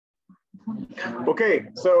Okay,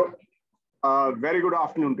 so very good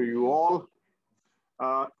afternoon to you all.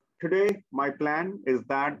 Today, my plan is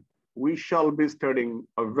that we shall be studying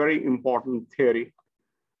a very important theory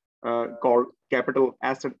called capital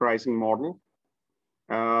asset pricing model.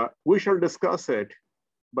 We shall discuss it,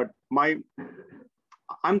 but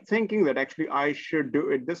I'm thinking that actually I should do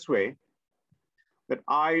it this way, that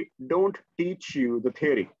I don't teach you the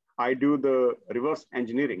theory. I do the reverse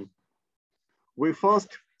engineering. We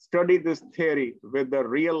first study this theory with the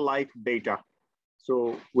real life data.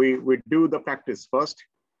 So we do the practice first.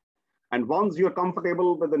 And once you're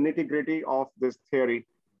comfortable with the nitty gritty of this theory,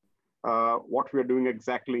 what we're doing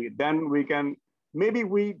exactly, then maybe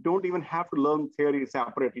we don't even have to learn theory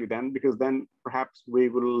separately then, because then perhaps we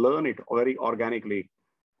will learn it very organically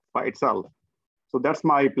by itself. So that's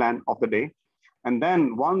my plan of the day. And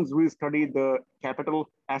then once we study the capital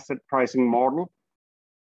asset pricing model,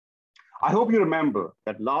 I hope you remember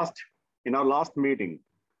that in our last meeting,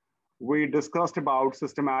 we discussed about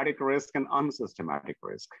systematic risk and unsystematic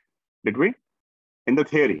risk. Did we? In the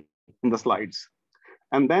theory, in the slides.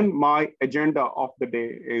 And then my agenda of the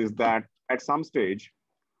day is that at some stage,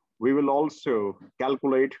 we will also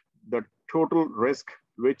calculate the total risk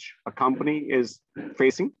which a company is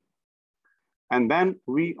facing. And then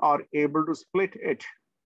we are able to split it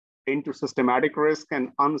into systematic risk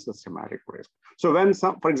and unsystematic risk. So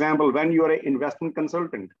for example, when you are an investment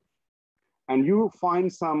consultant and you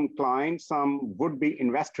find some client, some would-be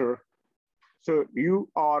investor, so you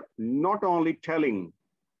are not only telling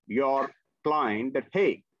your client that,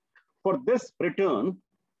 hey, for this return,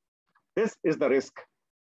 this is the risk,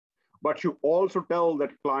 but you also tell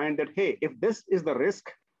that client that, hey, if this is the risk,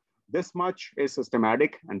 this much is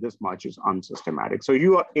systematic and this much is unsystematic. So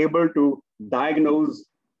you are able to diagnose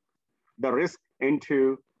the risk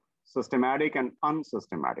into systematic and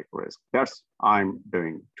unsystematic risk. That's I'm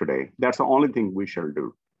doing today. That's the only thing we shall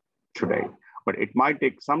do today. But it might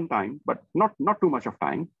take some time, but not too much of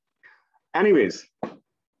time. Anyways,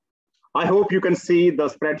 I hope you can see the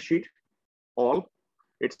spreadsheet all.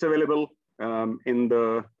 It's available in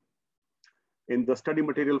the study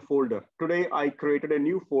material folder. Today, I created a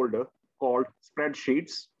new folder called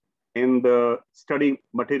spreadsheets in the study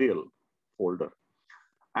material folder.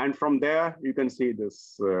 And from there, you can see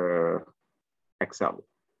this Excel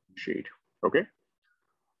sheet, okay?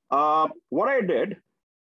 What I did,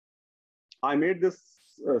 I made this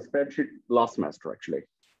spreadsheet last semester, actually.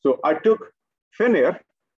 So I took Finnair,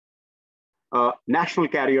 national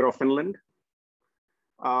carrier of Finland.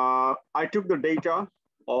 I took the data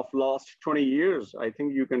of last 20 years. I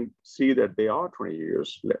think you can see that they are 20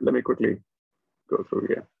 years. Let me quickly go through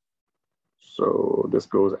here. So this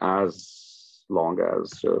goes as long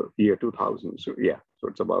as year 2000. So yeah, so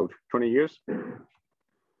it's about 20 years.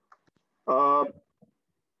 By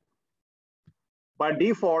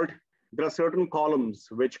default, there are certain columns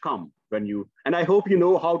which come when you, and I hope you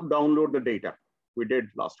know how to download the data. We did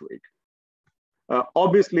last week.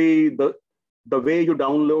 Obviously, the way you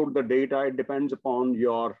download the data, it depends upon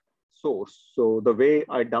your source. So the way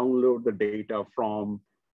I download the data from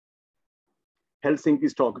Helsinki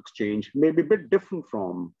Stock Exchange may be a bit different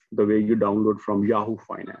from the way you download from Yahoo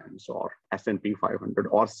Finance or S&P 500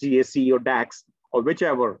 or CAC or DAX or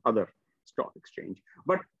whichever other stock exchange.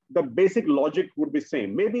 But the basic logic would be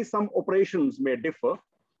same. Maybe some operations may differ,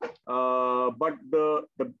 but the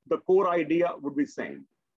core idea would be same.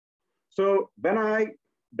 So when I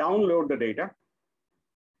download the data,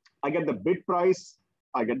 I get the bid price,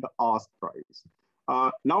 I get the ask price.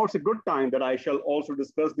 Now it's a good time that I shall also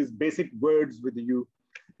discuss these basic words with you.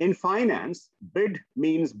 In finance, bid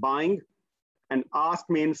means buying and ask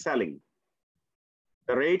means selling.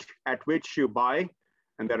 The rate at which you buy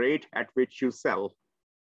and the rate at which you sell.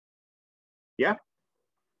 Yeah?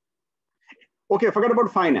 Okay, forget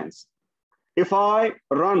about finance. If I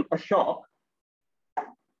run a shop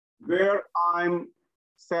where I'm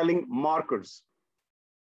selling markers,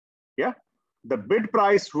 yeah, the bid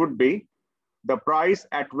price would be the price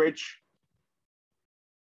at which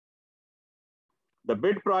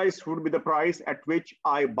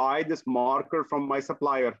I buy this marker from my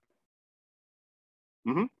supplier.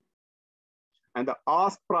 And the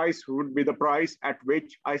ask price would be the price at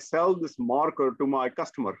which I sell this marker to my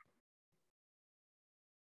customer.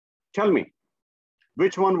 Tell me,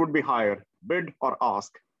 which one would be higher, bid or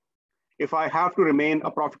ask, if I have to remain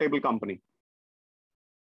a profitable company?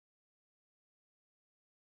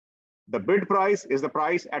 The bid price is the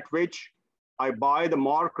price at which I buy the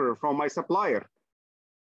marker from my supplier.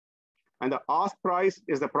 And the ask price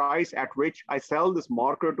is the price at which I sell this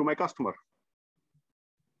marker to my customer.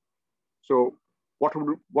 So what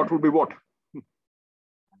would be what?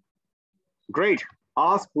 Great.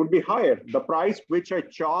 Ask would be higher. The price which I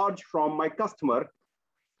charge from my customer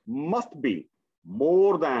must be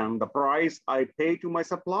more than the price I pay to my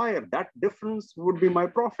supplier. That difference would be my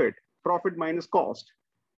profit. Profit minus cost.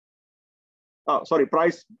 Sorry,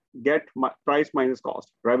 price minus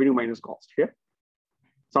cost, revenue minus cost here.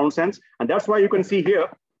 Sound sense? And that's why you can see here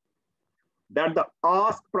that the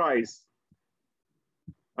ask price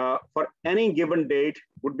for any given date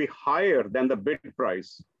would be higher than the bid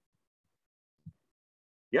price.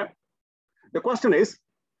 Yeah. The question is,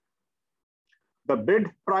 the bid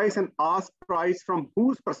price and ask price from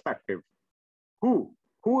whose perspective? Who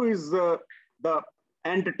is the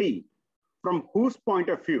entity? From whose point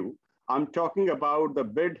of view? I'm talking about the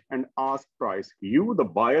bid and ask price. You, the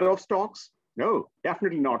buyer of stocks? No,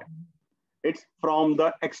 definitely not. It's from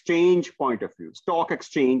the exchange point of view, stock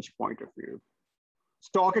exchange point of view.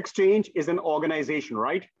 Stock exchange is an organization,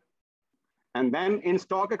 right? And then in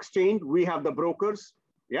stock exchange, we have the brokers,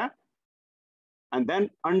 yeah? And then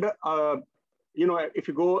under, if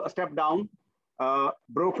you go a step down,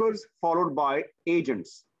 brokers followed by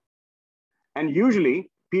agents. And usually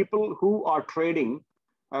people who are trading,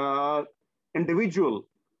 individual,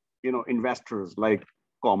 investors, like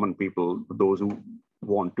common people, those who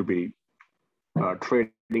want to be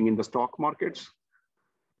trading in the stock markets,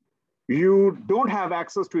 you don't have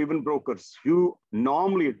access to even brokers. You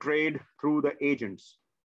normally trade through the agents.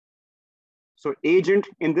 So agent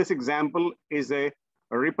in this example is a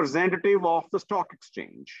representative of the stock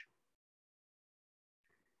exchange.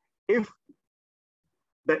 If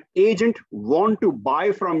the agent want to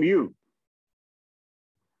buy from you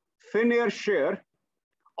Finnair share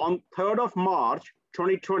on 3rd of March,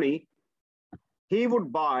 2020, he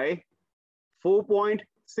would buy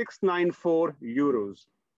 4.694 euros.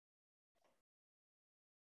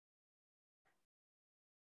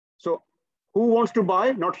 So who wants to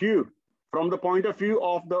buy? Not you. From the point of view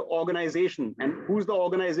of the organization. And who's the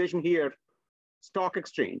organization here? Stock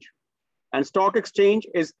exchange. And stock exchange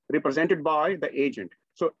is represented by the agent.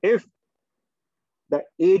 So if the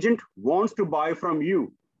agent wants to buy from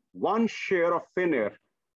you one share of Finnair,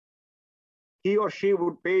 he or she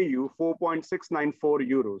would pay you 4.694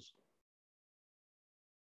 euros.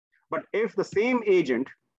 But if the same agent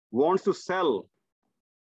wants to sell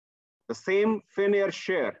the same Finnair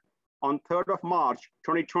share on 3rd of March,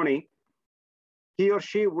 2020, he or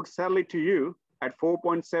she would sell it to you at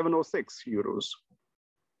 4.706 euros.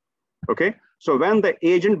 Okay, so when the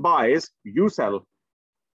agent buys, you sell.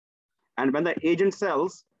 And when the agent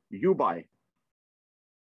sells, you buy.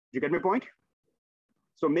 You get my point?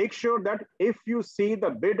 So make sure that if you see the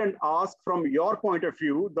bid and ask from your point of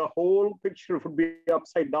view, the whole picture would be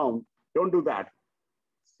upside down. Don't do that.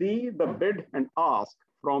 See the bid and ask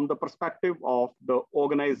from the perspective of the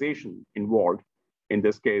organization involved, in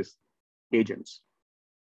this case, agents.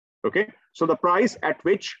 Okay, so the price at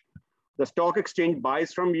which the stock exchange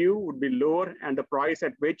buys from you would be lower, and the price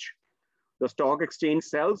at which the stock exchange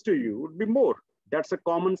sells to you would be more. That's a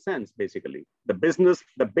common sense, basically. The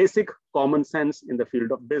basic common sense in the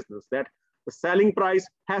field of business, that the selling price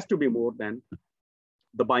has to be more than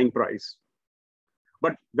the buying price.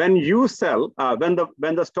 But when you sell, when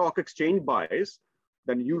the stock exchange buys,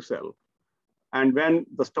 then you sell. And when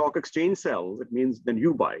the stock exchange sells, it means then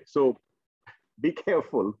you buy. So be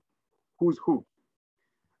careful who's who.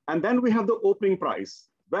 And then we have the opening price.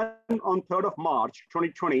 When on 3rd of March,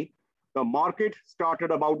 2020, the market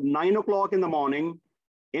started about 9 o'clock in the morning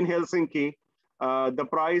in Helsinki.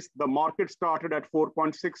 The market started at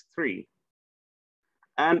 4.63.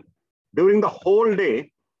 And during the whole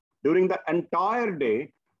day, during the entire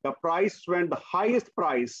day, the price went, the highest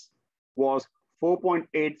price was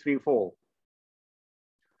 4.834.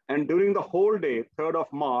 And during the whole day, 3rd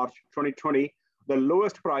of March, 2020, the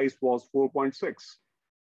lowest price was 4.6.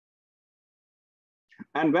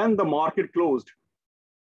 And when the market closed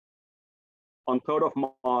on 3rd of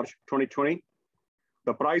March, 2020,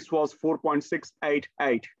 the price was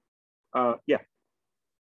 4.688.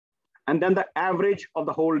 And then the average of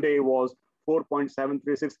the whole day was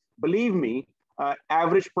 4.736. Believe me,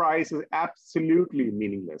 average price is absolutely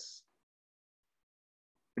meaningless.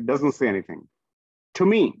 It doesn't say anything. To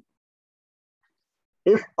me,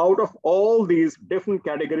 if out of all these different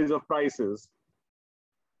categories of prices,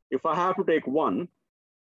 if I have to take one,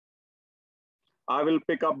 I will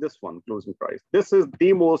pick up this one, closing price. This is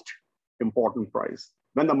the most important price.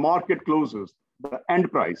 When the market closes, the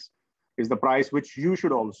end price is the price which you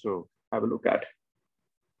should also have a look at.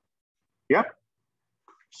 Yeah.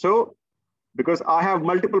 So, because I have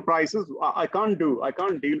multiple prices, I can't deal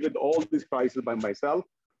with all these prices by myself.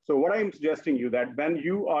 So what I'm suggesting you that when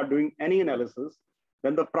you are doing any analysis,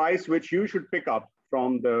 then the price which you should pick up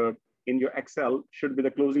from in your Excel should be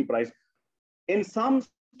the closing price. In some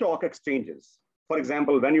stock exchanges, for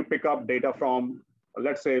example, when you pick up data from,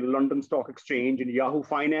 let's say, London Stock Exchange and Yahoo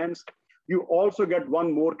Finance, you also get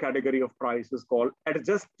one more category of prices called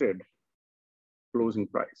adjusted closing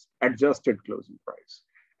price, adjusted closing price.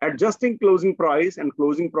 Adjusting closing price and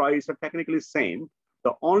closing price are technically same.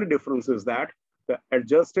 The only difference is that the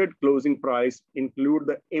adjusted closing price include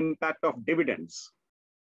the impact of dividends.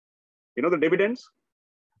 You know the dividends?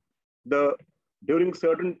 During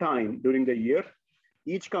certain time during the year,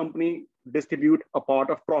 each company distribute a part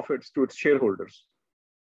of profits to its shareholders.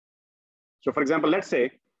 So for example, let's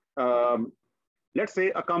say a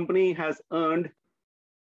company has earned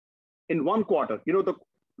in one quarter, you know,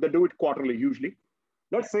 they do it quarterly usually.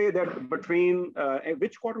 Let's say that between,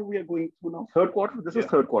 which quarter we are going through now? Third quarter? This is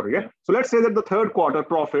third quarter, yeah? So let's say that the third quarter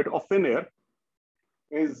profit of Finnair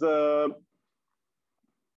is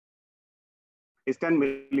 10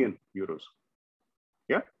 million euros,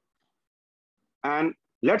 yeah? And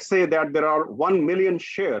let's say that there are 1 million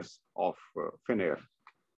shares of Finnair.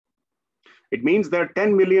 It means that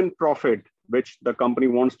 10 million profit, which the company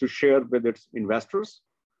wants to share with its investors,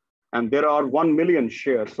 and there are 1 million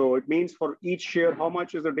shares. So it means for each share, how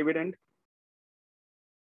much is the dividend?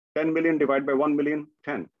 10 million divided by 1 million,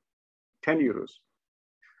 10 euros.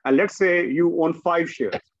 And let's say you own 5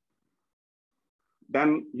 shares.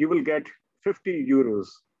 Then you will get 50 euros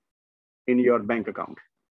in your bank account.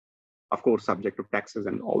 Of course, subject to taxes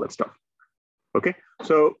and all that stuff. Okay,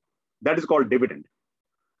 so that is called dividend.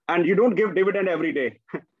 And you don't give dividend every day.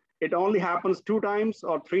 It only happens 2 times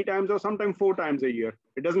or 3 times or sometimes 4 times a year.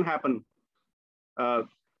 It doesn't happen.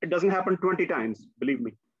 It doesn't happen 20 times, believe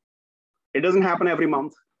me. It doesn't happen every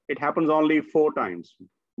month. It happens only 4 times.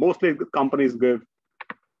 Mostly companies give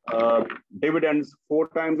dividends 4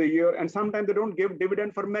 times a year, and sometimes they don't give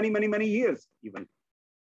dividend for many, many, many years even.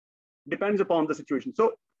 Depends upon the situation.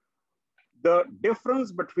 So the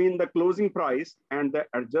difference between the closing price and the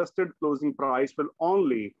adjusted closing price will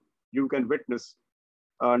only, you can witness,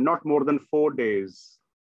 not more than 4 days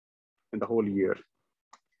in the whole year.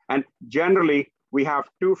 And generally, we have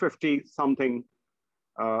 250 something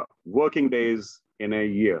working days in a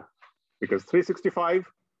year, because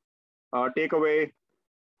 365 take away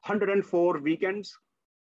 104 weekends.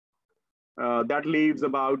 That leaves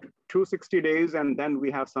about 260 days, and then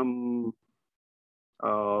we have some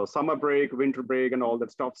summer break, winter break, and all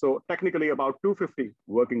that stuff. So technically about 250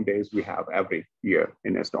 working days we have every year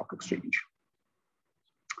in a stock exchange.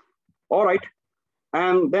 All right,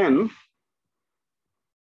 and then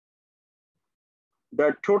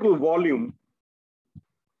the total volume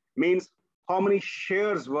means how many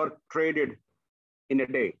shares were traded in a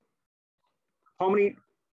day. How many?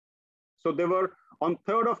 So they were on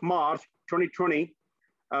 3rd of March, 2020,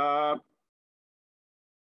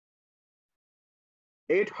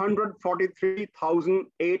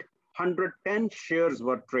 843,810 shares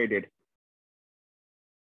were traded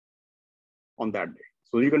on that day.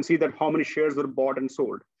 So you can see that how many shares were bought and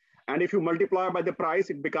sold. And if you multiply by the price,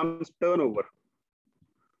 it becomes turnover.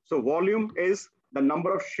 So volume is the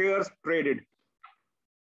number of shares traded.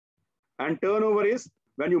 And turnover is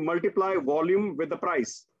when you multiply volume with the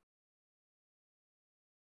price.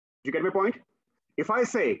 Do you get my point? If I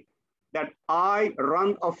say that I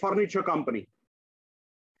run a furniture company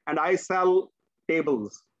and I sell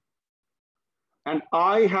tables, and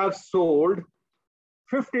I have sold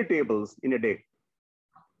 50 tables in a day,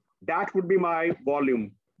 that would be my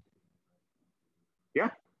volume.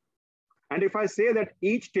 Yeah. And if I say that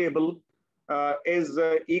each table is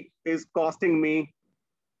costing me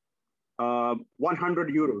 100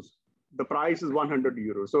 euros, the price is 100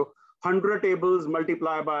 euros. So 100 tables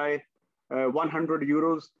multiplied by 100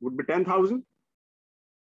 euros would be 10,000.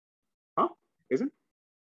 Huh? Is it?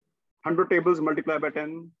 100 tables multiplied by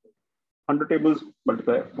 10. 100 tables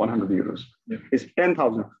multiplied 100 euros. Yeah. Is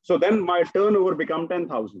 10,000. So then my turnover become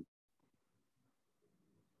 10,000.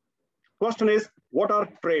 Question is, what are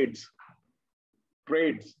trades?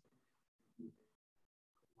 Trades.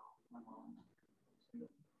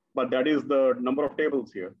 But that is the number of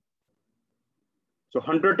tables here. So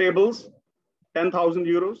 100 tables, 10,000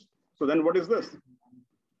 euros. So then what is this?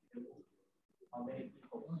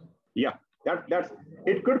 Yeah,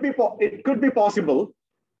 it could be possible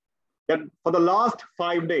that for the last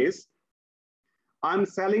 5 days, I'm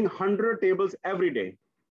selling 100 tables every day.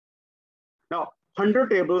 Now, 100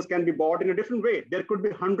 tables can be bought in a different way. There could be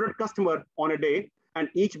 100 customers on a day and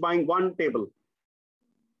each buying 1 table.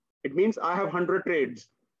 It means I have 100 trades.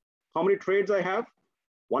 How many trades I have?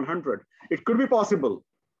 100. It could be possible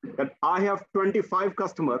that I have 25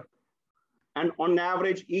 customers and on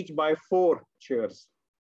average, each buy 4 shares.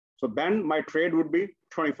 So then my trade would be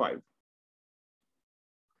 25.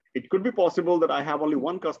 It could be possible that I have only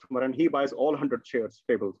one customer and he buys all 100 shares,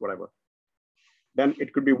 tables, whatever. Then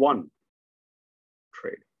it could be 1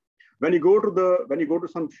 trade. When you go to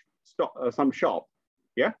some shop,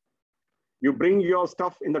 yeah, you bring your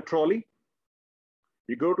stuff in the trolley,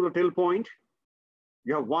 you go to the till point,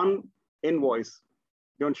 you have 1 invoice,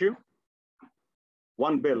 don't you?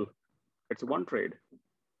 1 bill, it's 1 trade.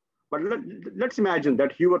 But let's imagine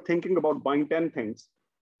that you were thinking about buying 10 things.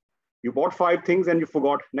 You bought 5 things and you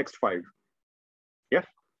forgot next 5. Yeah,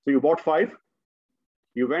 so you bought 5,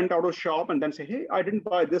 you went out of shop and then say, hey, I didn't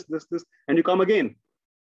buy this, and you come again.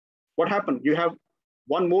 What happened? You have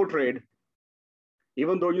 1 more trade,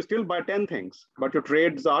 even though you still buy 10 things, but your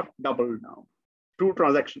trades are doubled now. 2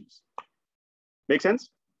 transactions. Make sense?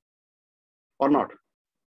 Or not?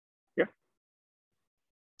 Yeah.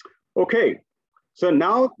 Okay. So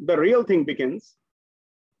now the real thing begins.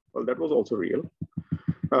 Well, that was also real.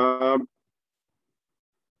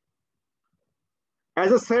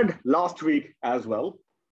 As I said last week as well,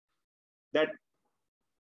 that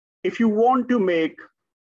if you want to make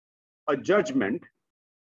a judgment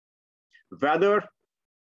whether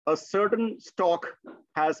a certain stock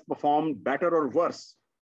has performed better or worse,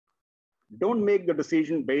 don't make the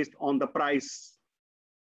decision based on the price.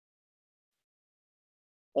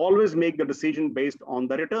 Always make the decision based on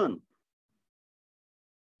the return.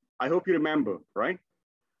 I hope you remember, right?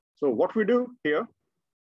 So what we do here,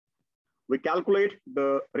 we calculate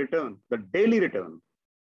the return, the daily return.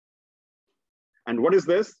 And what is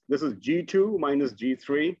this? This is G2 minus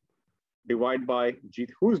G3 divided by G.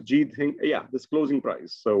 Who's G thing? Yeah, this closing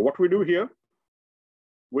price. So what we do here,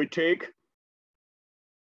 we take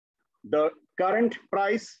the current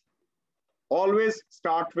price, always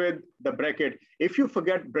start with the bracket. If you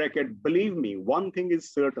forget bracket, believe me, one thing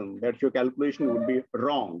is certain, that your calculation would be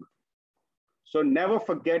wrong. So never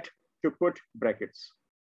forget to put brackets.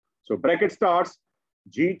 So bracket starts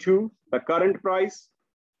G2, the current price,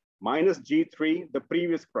 minus G3, the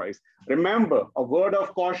previous price. Remember, a word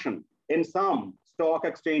of caution, in some stock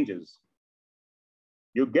exchanges,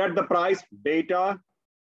 you get the price data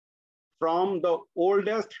from the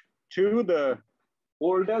oldest to the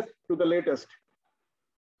latest.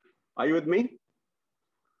 Are you with me?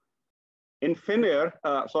 In Finnair,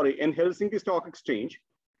 in Helsinki Stock Exchange,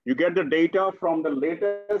 you get the data from the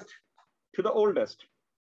latest to the oldest.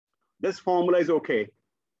 This formula is okay.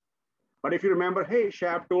 But if you remember, hey,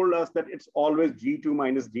 Shap told us that it's always G2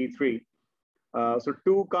 minus G3. So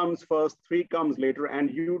 2 comes first, 3 comes later, and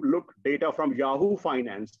you look data from Yahoo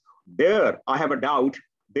Finance. There, I have a doubt,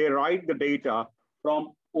 they write the data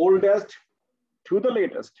from oldest to the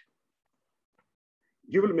latest.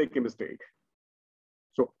 You will make a mistake.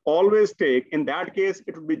 So always take, in that case,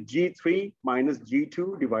 it would be G3 minus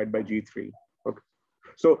G2 divided by G3. Okay.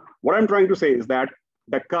 So what I'm trying to say is that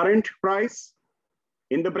the current price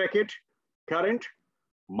in the bracket, current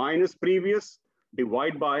minus previous,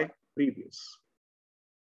 divide by previous.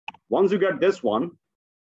 Once you get this one,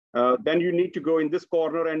 then you need to go in this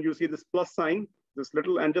corner and you see this plus sign, this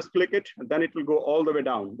little, and just click it, and then it will go all the way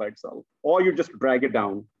down by itself. Or you just drag it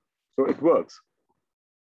down. So it works.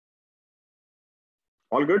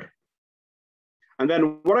 All good? And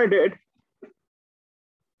then what I did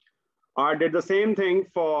the same thing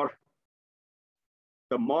for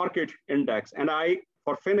the market index. And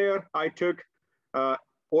for Finnair, I took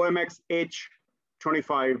OMX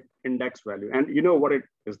H25 index value. And you know what it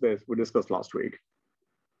is this, we discussed last week.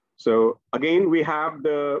 So again, we have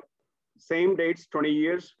the same dates, 20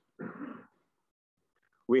 years.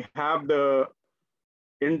 We have the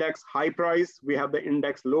index high price. We have the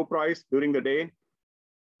index low price during the day.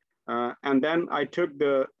 And then I took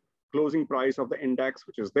the closing price of the index,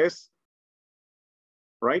 which is this,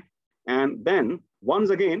 right? And then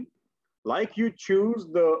once again, like you choose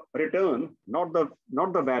the return, not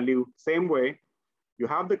the value, same way, you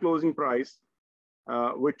have the closing price,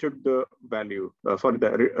 we took the value, the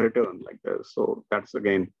return like this. So that's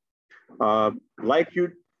again, like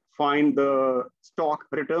you find the stock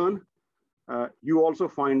return, you also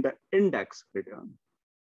find the index return.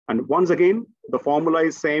 And once again, the formula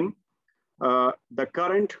is same. The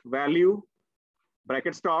current value,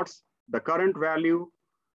 bracket starts, the current value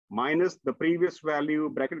minus the previous value,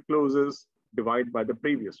 bracket closes, divide by the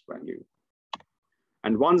previous value.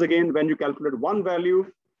 And once again, when you calculate one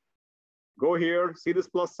value, go here, see this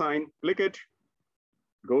plus sign, click it,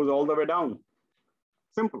 goes all the way down.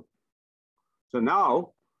 Simple. So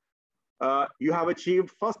now you have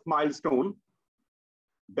achieved first milestone,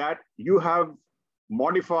 that you have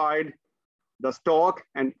modified the stock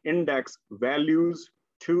and index values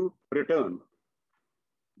to return.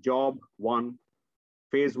 Job one,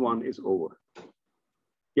 phase one is over.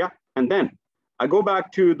 Yeah, and then I go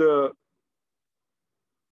back to the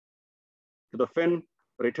fin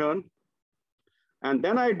return, and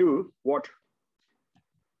then I do what?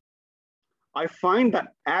 I find the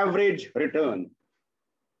average return.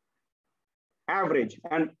 Average,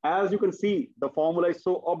 and as you can see, the formula is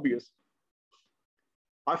so obvious.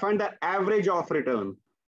 I find the average of return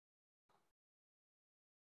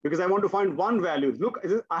because I want to find one value. Look,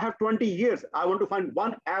 I have 20 years. I want to find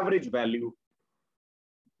one average value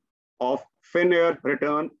of Finnair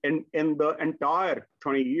return in the entire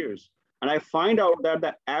 20 years. And I find out that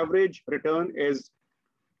the average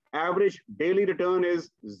daily return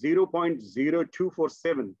is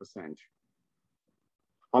 0.0247%.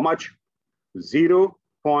 How much?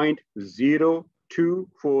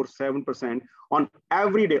 0.0247% on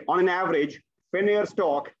every day. On an average, Finnair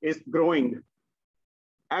stock is growing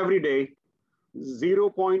every day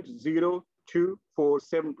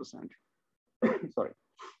 0.0247%. Sorry,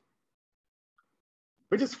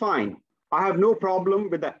 which is fine. I have no problem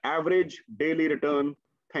with the average daily return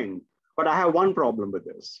thing, but I have one problem with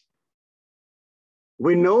this.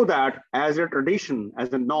 We know that as a tradition,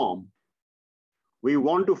 as a norm, we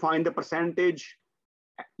want to find the percentage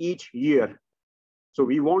each year. So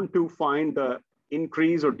we want to find the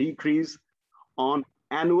increase or decrease on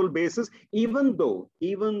annual basis, even though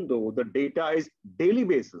the data is daily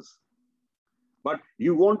basis. But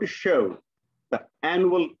you want to show the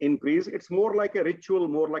annual increase. It's more like a ritual,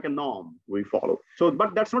 more like a norm we follow. So,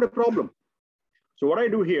 but that's not a problem. So what I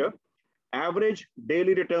do here, average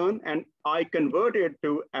daily return, and I convert it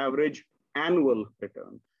to average annual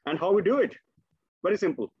return. And how we do it? Very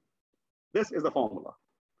simple. This is the formula.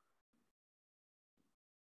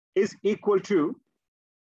 Is equal to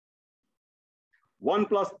 1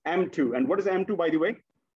 plus M2. And what is M2, by the way?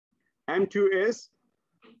 M2 is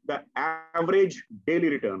the average daily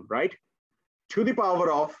return, right? To the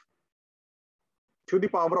power of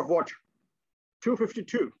what?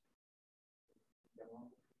 252.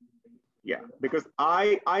 Yeah, because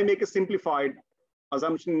I make a simplified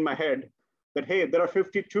assumption in my head that, hey, there are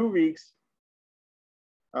 52 weeks.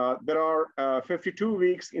 There are 52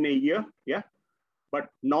 weeks in a year, yeah? But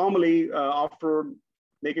normally, after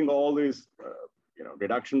making all these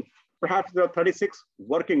deductions, perhaps there are 36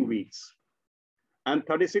 working weeks. And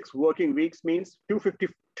 36 working weeks means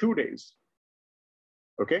 252 days,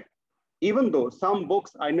 okay? Even though some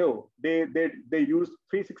books I know, they use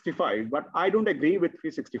 365, but I don't agree with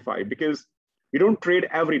 365 because you don't trade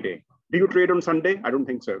every day. Do you trade on Sunday? I don't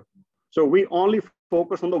think so. So we only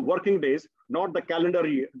focus on the working days, not the calendar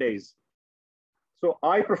days. So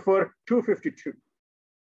I prefer 252.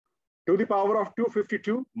 To the power of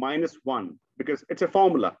 252 minus 1, because it's a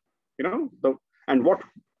formula, and what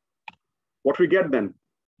we get then?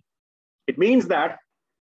 It means that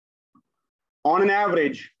on an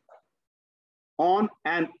average,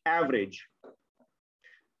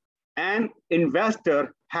 an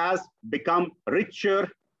investor has become richer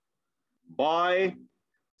by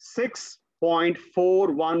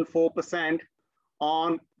 6.414%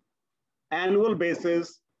 on annual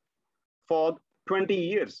basis for 20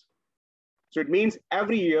 years. So it means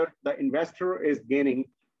every year the investor is gaining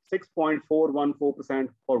 6.414%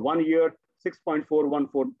 for 1 year,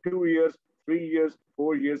 6.414 for 2 years, 3 years,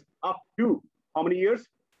 4 years, up to how many years?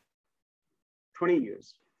 20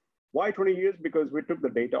 years. Why 20 years? Because we took the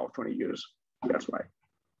data of 20 years. That's why.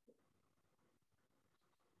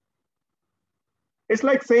 It's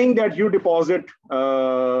like saying that you deposit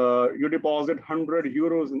 100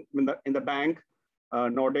 euros in the bank,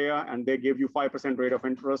 Nordea, and they give you 5% rate of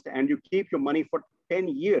interest, and you keep your money for 10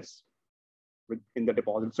 years in the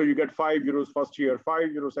deposit. So you get 5 euros first year,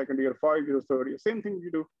 5 euros second year, 5 euros third year. Same thing you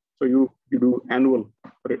do. So you do annual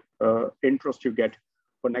interest you get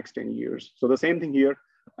for next 10 years. So the same thing here.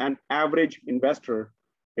 An average investor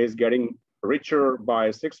is getting richer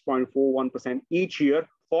by 6.41% each year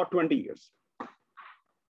for 20 years.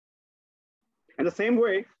 And the same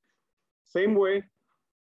way,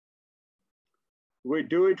 we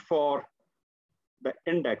do it for the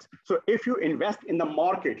index. So if you invest in the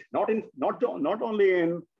market, not only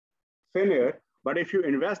in Finnair, but if you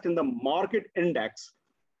invest in the market index,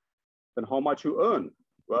 then how much you earn?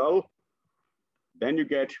 Well, then you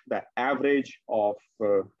get the average of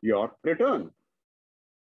your return.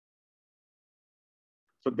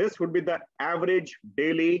 So this would be the average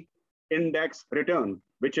daily index return,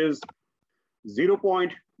 which is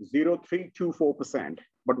 0.0324%.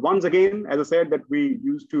 But once again, as I said, that we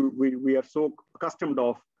are so accustomed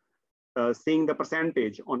of seeing the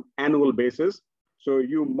percentage on annual basis. So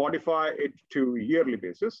you modify it to yearly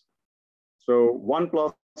basis. So 1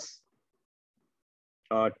 plus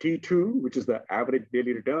T2, which is the average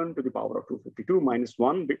daily return to the power of 252 minus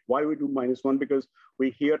 1. Why we do minus 1? Because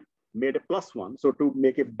we here made a plus 1. So to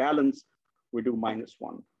make it balance, we do minus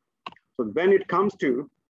 1. So when it comes to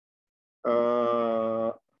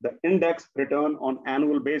the index return on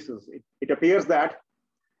annual basis, it appears that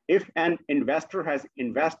if an investor has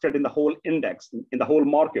invested in the whole index, in the whole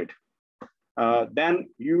market, then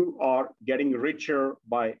you are getting richer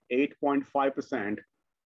by 8.5%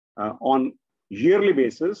 on yearly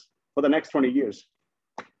basis for the next 20 years.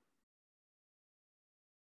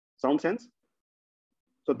 Sound sense?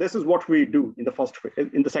 So this is what we do in the first phase,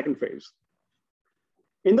 in the second phase.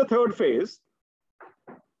 In the third phase,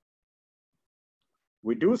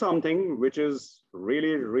 we do something which is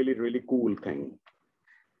really, really, really cool thing.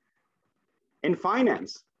 In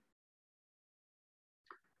finance,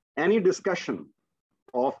 any discussion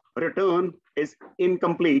of return is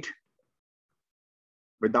incomplete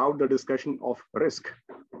without the discussion of risk.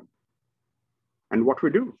 And what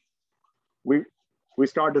we do, we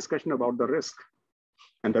start discussion about the risk.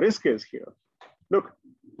 And the risk is here. Look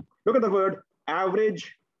at the word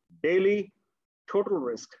average daily total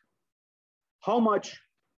risk. How much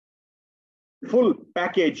full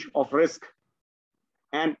package of risk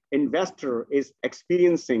an investor is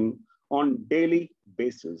experiencing on daily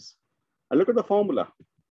basis. And look at the formula.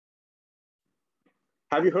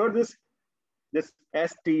 Have you heard this? This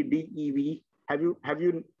STDEV. Have you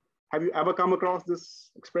ever come across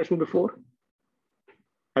this expression before?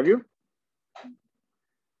 Have you?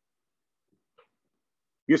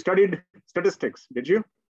 You studied statistics, did you?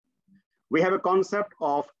 We have a concept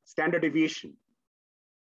of standard deviation.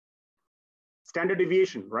 Standard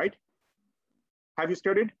deviation, right? Have you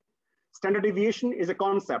studied? Standard deviation is a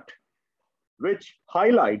concept which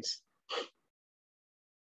highlights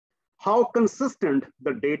how consistent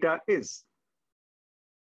the data is.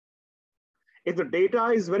 If the data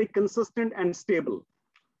is very consistent and stable,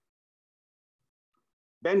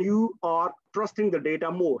 then you are trusting the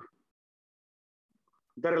data more.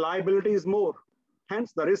 The reliability is more,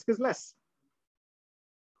 hence the risk is less.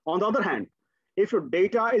 On the other hand, if your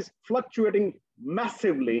data is fluctuating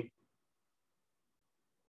massively,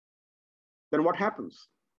 then what happens?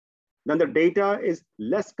 Then the data is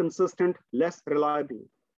less consistent, less reliable.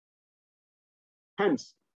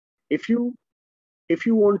 Hence, if you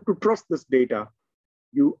want to trust this data,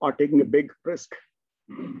 you are taking a big risk.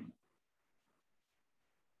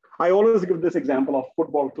 I always give this example of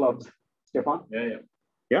football clubs, Stefan.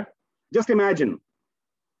 Yeah. Just imagine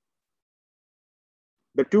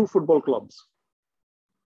the two football clubs.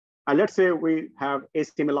 And let's say we have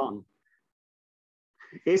AC Milan.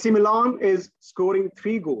 AC Milan is scoring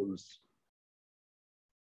 3 goals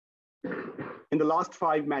in the last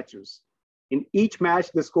 5 matches. In each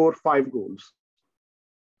match, they score 5 goals.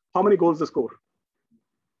 How many goals they score?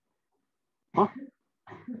 Huh?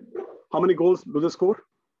 How many goals do they score?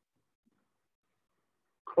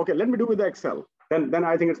 Okay, let me do with the Excel. Then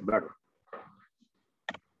I think it's better.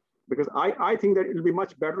 Because I think that it'll be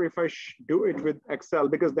much better if I do it with Excel,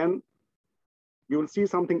 because then you will see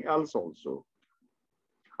something else also.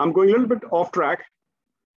 I'm going a little bit off track.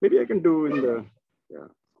 Maybe I can do in the, yeah.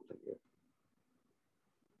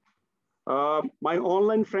 My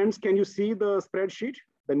online friends, can you see the spreadsheet,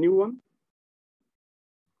 the new one?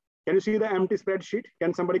 Can you see the empty spreadsheet?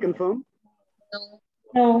 Can somebody confirm?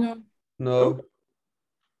 No. No.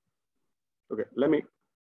 Okay, let me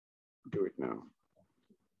do it now.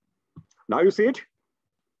 Now you see it?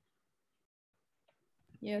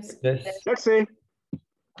 Yes. Let's say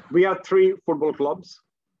we have 3 football clubs.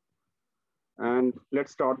 And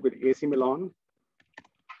let's start with AC Milan.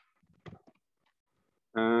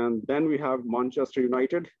 And then we have Manchester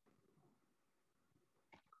United.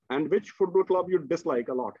 And which football club you dislike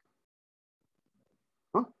a lot?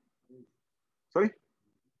 Huh? Sorry?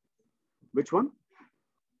 Which one?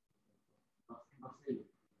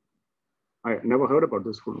 I never heard about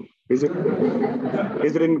this football. Is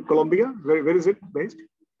it in Colombia? Where is it based?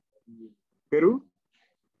 Peru?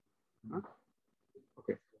 Huh?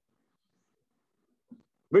 Okay.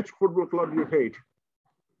 Which football club you hate?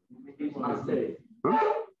 Huh?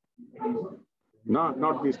 No,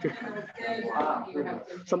 not these 2.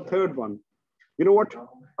 Some third one. You know what?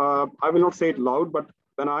 I will not say it loud, but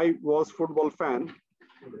when I was football fan,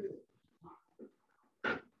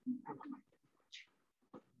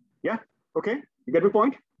 yeah, okay, you get my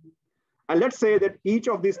point? And let's say that each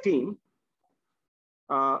of these teams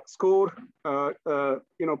score,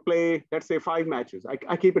 play, let's say 5 matches.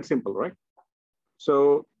 I keep it simple, right?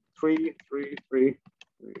 So 3, 3, 3,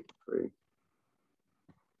 3, 3.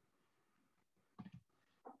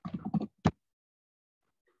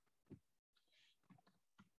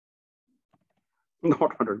 Not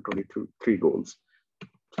 122, 3 goals.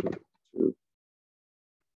 2, 2.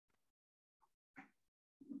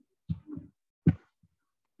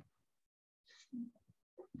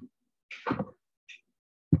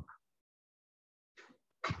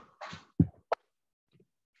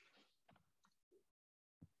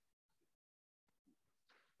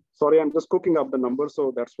 Sorry, I'm just cooking up the numbers,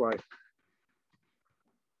 so that's why.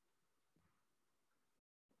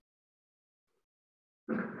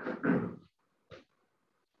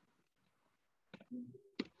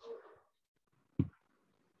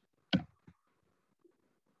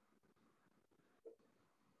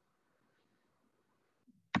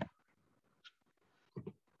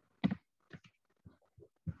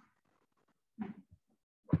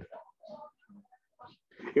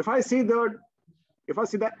 If I see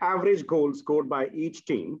the average goal scored by each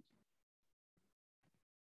team,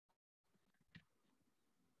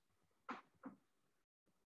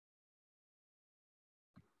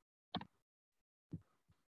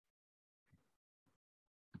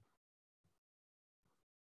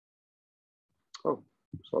 oh,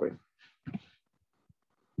 sorry.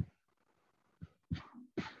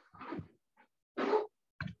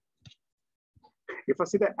 If I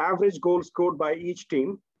see the average goal scored by each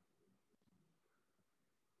team,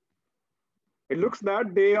 it looks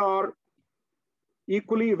that they are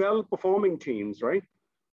equally well performing teams, right?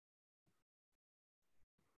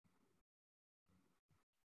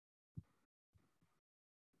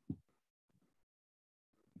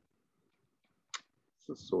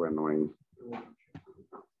 This is so annoying.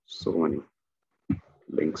 So many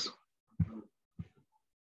links.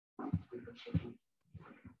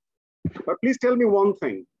 But please tell me one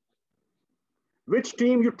thing. Which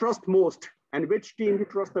team you trust most and which team you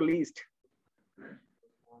trust the least?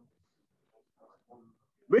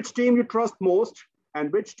 Which team you trust most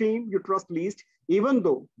and which team you trust least, even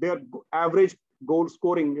though their average goal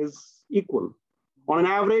scoring is equal. On an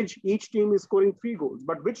average, each team is scoring 3 goals,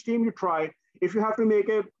 but which team you try, if you have to make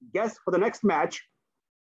a guess for the next match,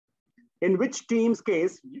 in which team's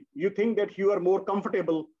case you think that you are more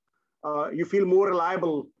comfortable, you feel more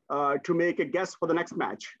reliable to make a guess for the next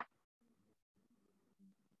match?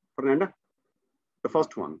 Fernanda, the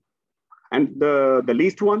first one. And the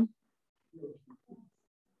least one?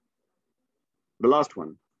 The last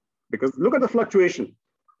one. Because look at the fluctuation.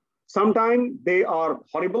 Sometimes they are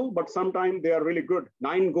horrible, but sometimes they are really good.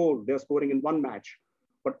 9 goals they're scoring in one match,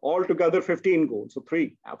 but altogether 15 goals, so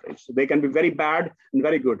 3 average. So they can be very bad and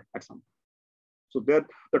very good at some. So the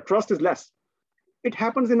trust is less. It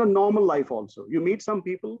happens in a normal life also. You meet some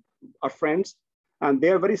people, are friends, and they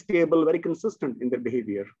are very stable, very consistent in their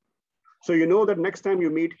behavior. So you know that next time you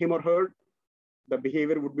meet him or her, the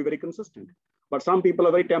behavior would be very consistent. But some people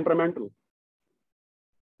are very temperamental.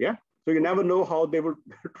 Yeah. So you never know how they will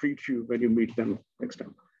treat you when you meet them next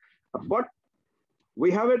time. But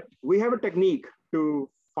we have a technique to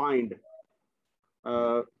find,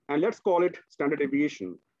 and let's call it standard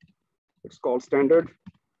deviation. It's called standard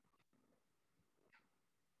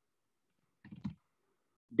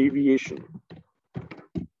deviation.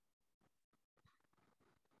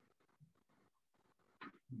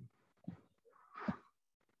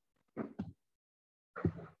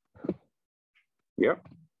 Yeah.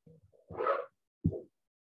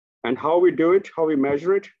 And how we do it, how we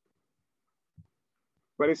measure it,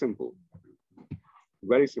 very simple.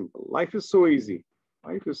 Very simple. Life is so easy.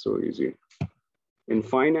 Life is so easy. In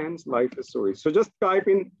finance, life is so easy. So just type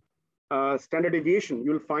in standard deviation.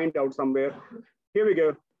 You'll find out somewhere. Here we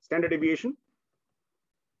go, standard deviation.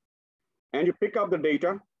 And you pick up the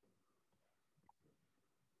data.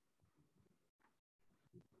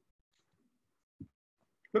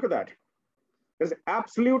 Look at that. There's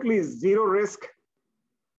absolutely zero risk.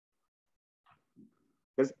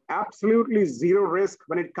 There's absolutely zero risk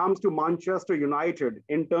when it comes to Manchester United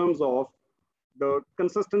in terms of the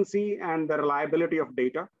consistency and the reliability of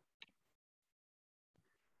data.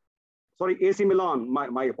 Sorry, AC Milan,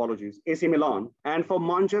 my apologies, AC Milan. And for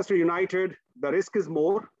Manchester United, the risk is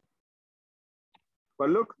more. But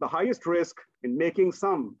look, the highest risk in making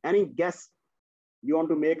any guess you want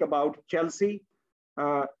to make about Chelsea,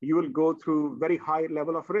 you will go through very high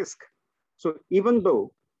level of risk. So even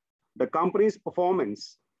though the company's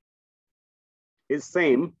performance is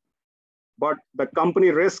same, but the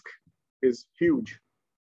company risk is huge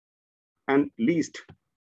and least.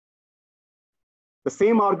 The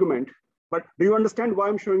same argument, but do you understand why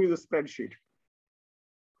I'm showing you the spreadsheet?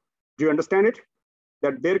 Do you understand it?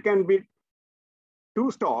 That there can be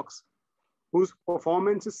two stocks whose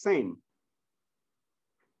performance is same,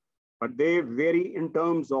 but they vary in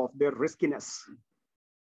terms of their riskiness,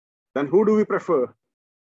 then who do we prefer?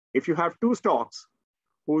 If you have two stocks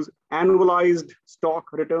whose annualized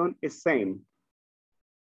stock return is same,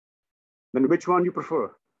 then which one you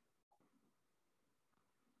prefer?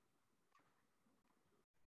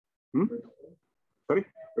 Sorry?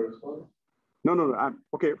 No.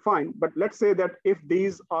 Okay, fine. But let's say that if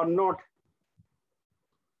these are not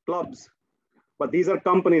clubs, but these are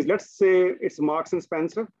companies, let's say it's Marks and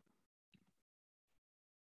Spencer.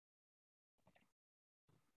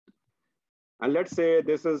 And let's say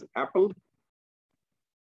this is Apple.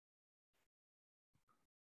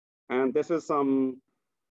 And this is some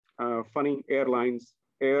funny airlines,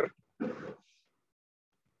 Air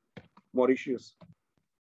Mauritius.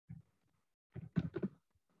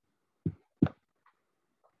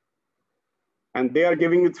 And they are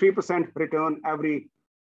giving you 3% return every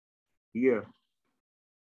year.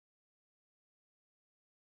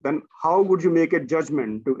 Then how would you make a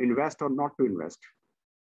judgment to invest or not to invest?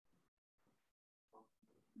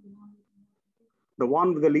 The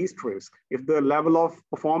one with the least risk. If the level of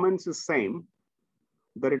performance is same,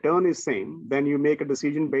 the return is same, then you make a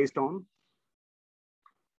decision based on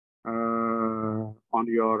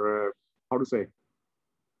your, how to say,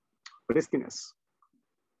 riskiness.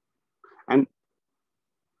 And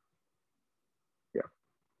yeah.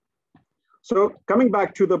 So coming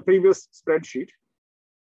back to the previous spreadsheet,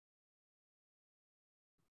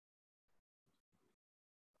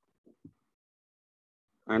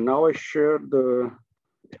 and now I share the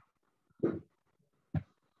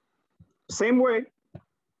same way.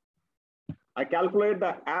 I calculate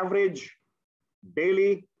the average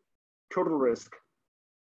daily total risk.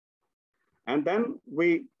 And then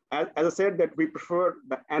we, as I said, that we prefer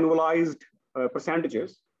the annualized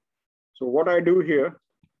percentages. So what I do here,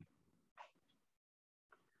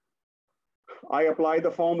 I apply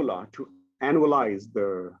the formula to annualize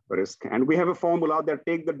the risk. And we have a formula that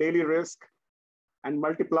take the daily risk and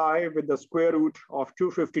multiply with the square root of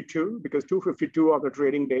 252, because 252 are the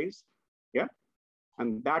trading days, yeah?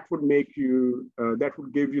 And that would make you, that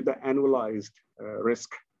would give you the annualized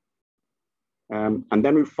risk. And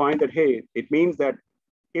then we find that, hey, it means that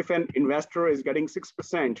if an investor is getting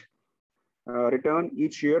 6% return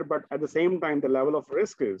each year, but at the same time, the level of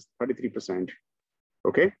risk is 33%,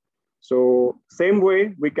 okay? So same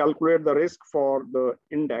way, we calculate the risk for the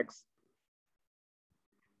index.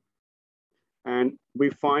 And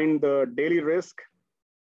we find the daily risk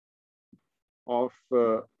of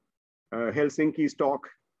Helsinki Stock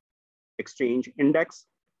Exchange Index.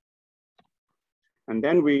 And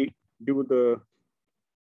then we do the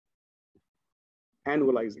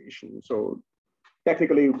annualization. So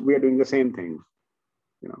technically, we are doing the same thing,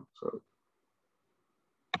 you know, so.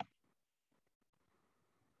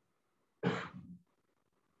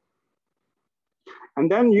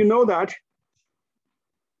 And then you know that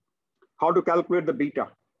how to calculate the beta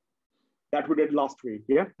that we did last week,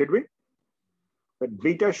 yeah, did we? The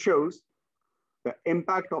beta shows the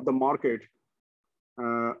impact of the market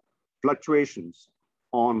fluctuations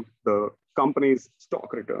on the company's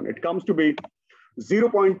stock return. It comes to be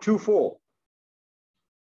 0.24.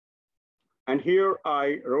 And here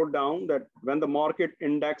I wrote down that when the market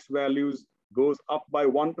index values goes up by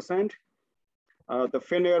 1%, the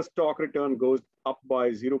Finnair stock return goes up by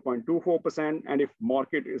 0.24%. And if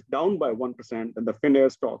market is down by 1%, then the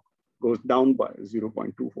Finnair stock goes down by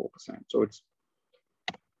 0.24%. So it's,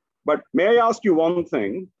 but may I ask you one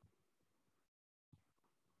thing?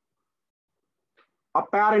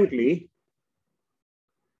 Apparently,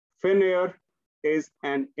 Finnair is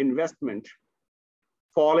an investment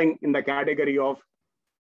falling in the category of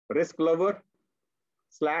risk lover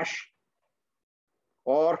 /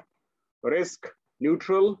 or risk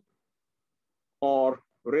neutral or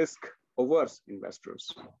risk averse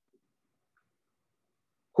investors.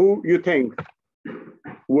 Who you think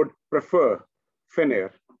would prefer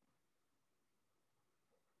Finnair?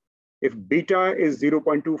 If beta is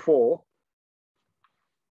 0.24,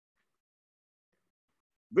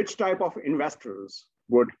 which type of investors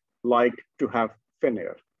would like to have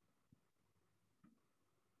Finnair?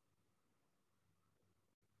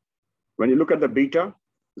 When you look at the beta,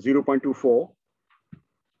 0.24,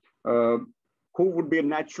 who would be a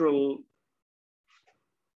natural,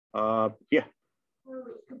 yeah.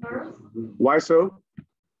 Why so?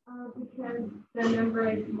 Because the number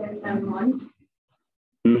is less than 1.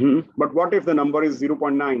 Mm-hmm. But what if the number is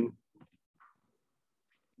 0.9?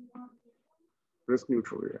 Risk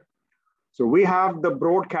neutral, yeah. So we have the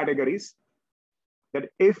broad categories that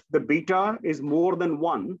if the beta is more than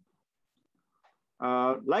 1,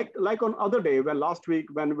 Like on other day, well, last week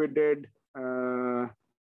when we did,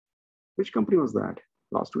 which company was that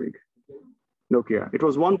last week? Nokia. It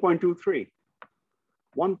was 1.23.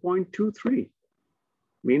 1.23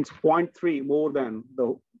 means 0.3 more than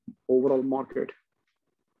the overall market.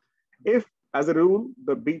 If, as a rule,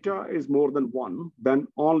 the beta is more than 1, then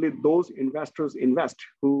only those investors invest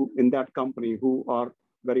who in that company who are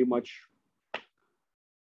very much,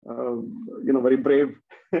 very brave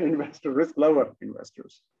investor, risk lover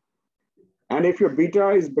investors. And if your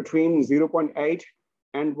beta is between 0.8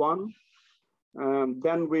 and 1,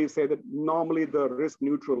 then we say that normally the risk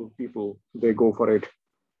neutral people, they go for it.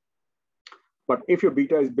 But if your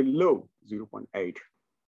beta is below 0.8,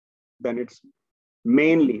 then it's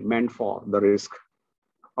mainly meant for the risk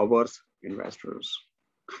averse investors.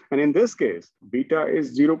 And in this case, beta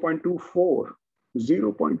is 0.24,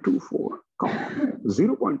 0.24, come on,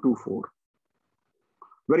 0.24.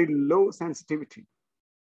 Very low sensitivity,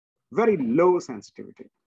 very low sensitivity,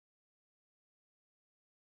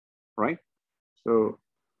 right? So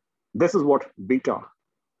this is what beta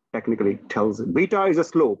technically tells it. Beta is a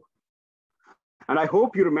slope. And I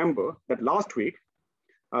hope you remember that last week,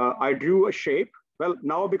 I drew a shape. Well,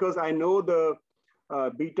 now because I know the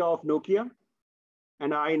beta of Nokia,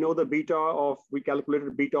 and I know the beta of, we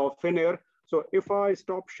calculated beta of Finnair. So if I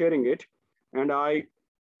stop sharing it and I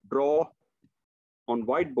draw on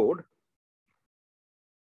whiteboard,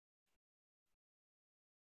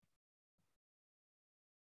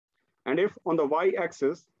 and if on the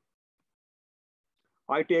y-axis,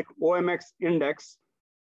 I take OMX index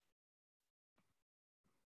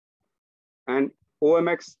and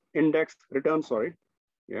OMX index return, sorry,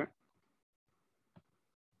 yeah.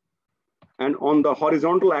 And on the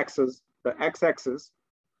horizontal axis, the x-axis,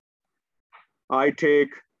 I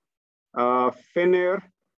take Finnair,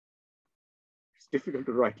 it's difficult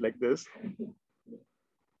to write like this,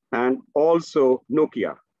 and also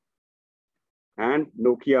Nokia, and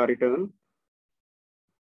Nokia return.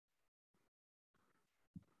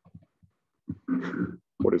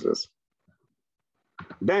 What is this?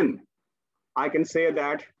 Then I can say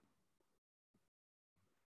that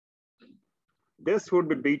this would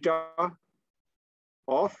be beta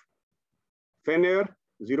of Finnair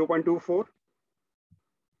 0.24,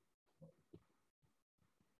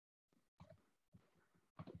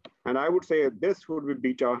 and I would say this would be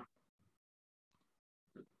beta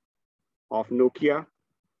of Nokia,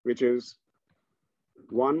 which is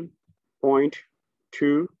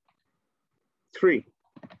 1.23.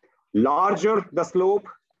 Larger the slope,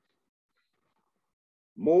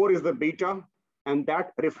 more is the beta, and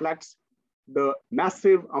that reflects the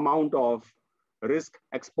massive amount of risk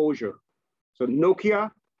exposure. So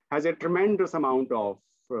Nokia has a tremendous amount of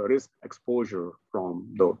risk exposure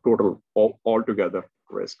from the total altogether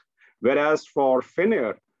risk. Whereas for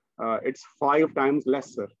Finnair, it's 5 times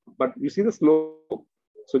lesser. But you see the slope.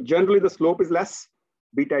 So generally the slope is less,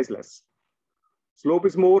 beta is less. Slope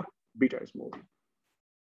is more, beta is more.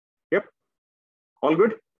 Yep, all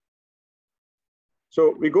good?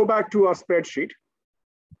 So we go back to our spreadsheet.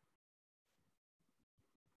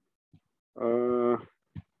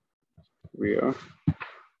 We are.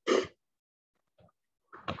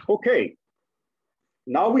 Okay,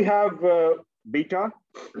 now we have beta,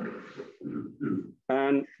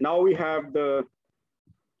 and now we have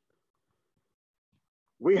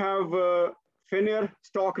Finnair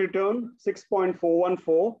stock return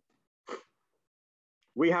 6.414.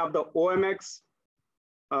 We have the OMX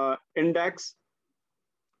index,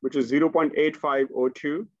 which is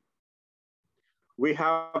 0.8502. We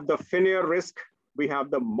have the Finnair risk, we have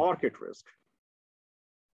the market risk.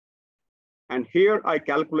 And here I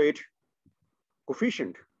calculate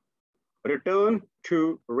coefficient, return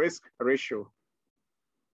to risk ratio,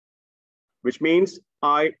 which means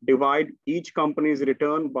I divide each company's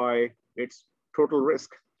return by its total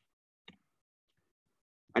risk.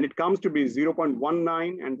 And it comes to be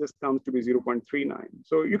 0.19, and this comes to be 0.39.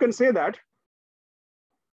 So you can say that,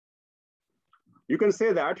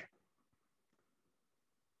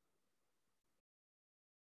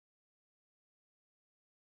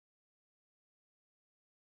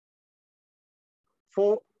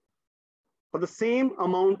 for the same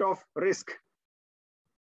amount of risk,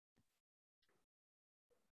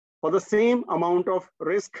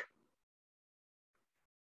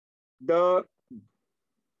 the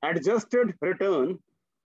adjusted return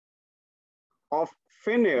of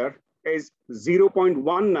Finnair is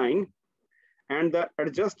 0.19, and the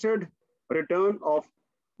adjusted return of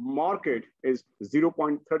market is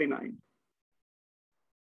 0.39.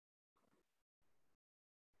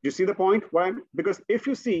 You see the point? Why? Because if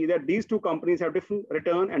you see that these two companies have different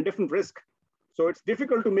return and different risk, So it's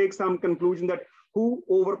difficult to make some conclusion that who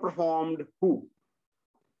overperformed who.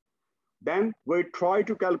 Then we try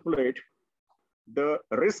to calculate the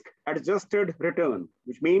risk adjusted return,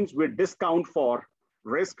 which means we discount for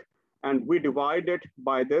risk and we divide it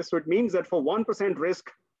by this. So it means that for 1% risk,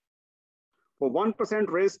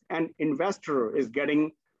 an investor is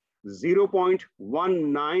getting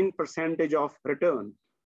 0.19% of return.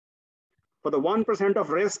 For the 1% of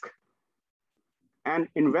risk, an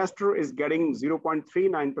investor is getting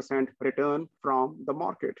 0.39% return from the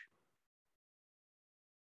market.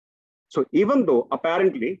 So even though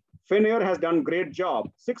apparently Finnair has done great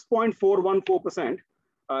job, 6.414%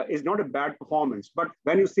 is not a bad performance, but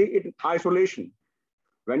when you see it in isolation,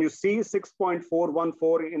 when you see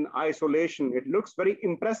 6.414 in isolation, it looks very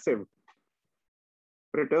impressive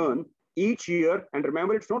return each year. And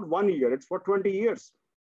remember, it's not 1 year, it's for 20 years.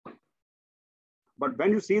 But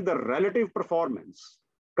when you see the relative performance,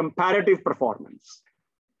 comparative performance,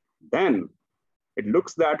 then it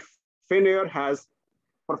looks that Finnair has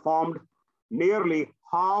performed nearly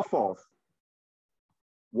half of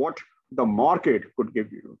what the market could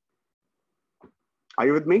give you. Are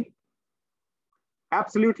you with me?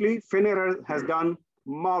 Absolutely, Finnair has done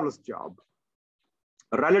marvelous job.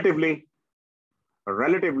 Relatively,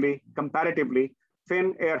 comparatively,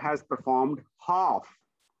 Finnair has performed half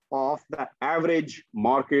of the average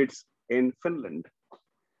markets in Finland.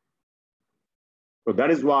 So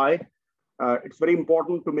that is why it's very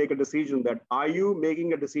important to make a decision that are you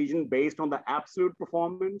making a decision based on the absolute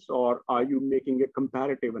performance or are you making a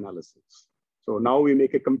comparative analysis? So now we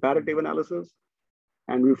make a comparative analysis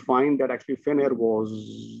and we find that actually Finnair was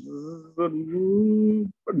a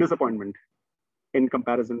disappointment in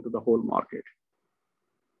comparison to the whole market.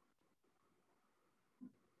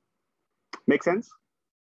 Make sense?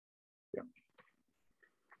 Yeah.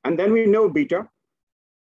 And then we know beta.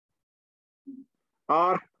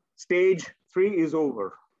 Our stage 3 is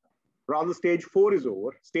over. Rather, stage 4 is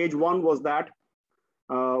over. Stage 1 was that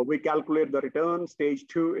we calculate the return. Stage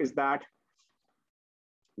 2 is that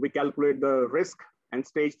we calculate the risk. And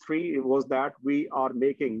stage 3 was that we are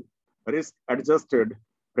making risk-adjusted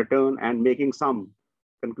return and making some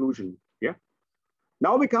conclusion. Yeah.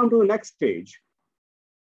 Now we come to the next stage.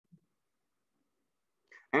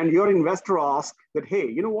 And your investor asks that, hey,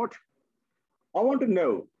 you know what? I want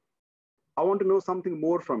to know something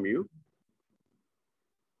more from you.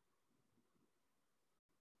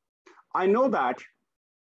 I know that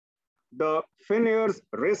the Finnair's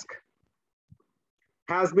risk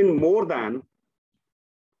has been more than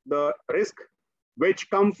the risk which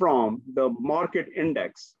come from the market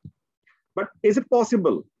index. But is it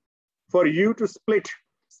possible for you to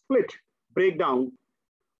break down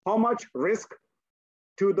how much risk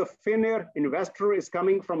to the Finnair investor is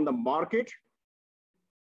coming from the market?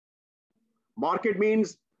 Market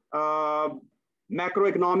means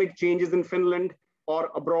macroeconomic changes in Finland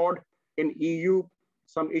or abroad in EU,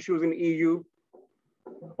 some issues in EU,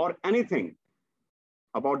 or anything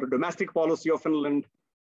about the domestic policy of Finland,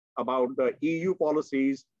 about the EU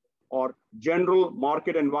policies or general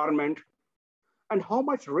market environment, and how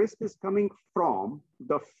much risk is coming from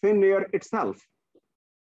the Finnair itself.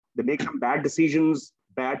 They make some bad decisions,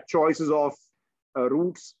 bad choices of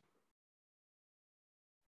routes,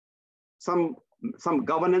 some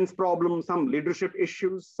governance problems, some leadership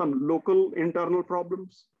issues, some local internal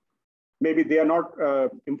problems. Maybe they are not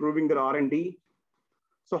improving their R&D.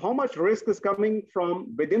 So how much risk is coming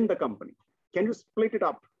from within the company? Can you split it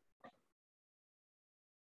up?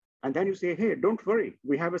 And then you say, hey, don't worry,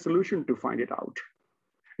 we have a solution to find it out.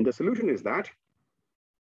 And the solution is that,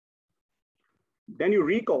 then you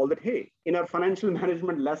recall that, hey, in our financial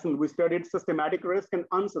management lesson, we studied systematic risk and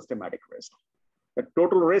unsystematic risk. The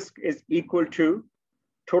total risk is equal to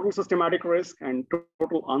total systematic risk and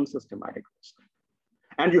total unsystematic risk.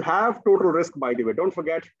 And you have total risk, by the way, don't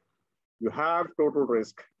forget, you have total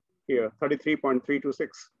risk here,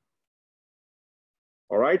 33.326.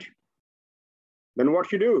 All right. Then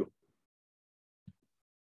what you do?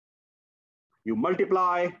 You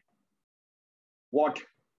multiply what?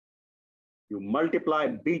 You multiply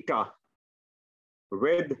beta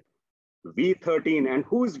with V13. And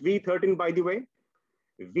who is V13, by the way?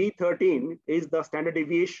 V13 is the standard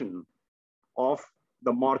deviation of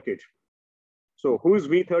the market. So who is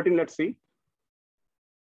V13? Let's see.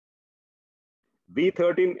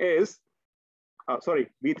 V13 is,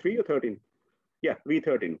 V3 or 13? Yeah,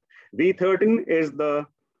 V13. V13 is the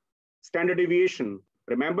standard deviation.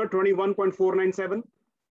 Remember 21.497?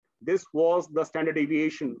 This was the standard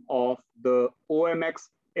deviation of the OMX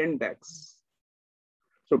index.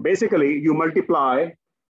 So basically you multiply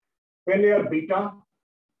Finnair beta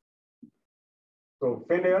So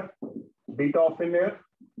Finnair, beta of Finnair,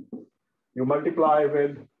 you multiply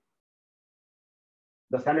with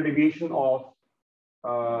the standard deviation of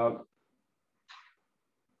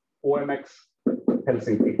OMX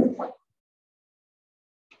Helsinki.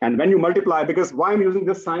 And when you multiply, because why I'm using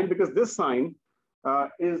this sign? Because this sign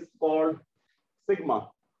is called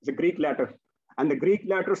sigma. It's a Greek letter. And the Greek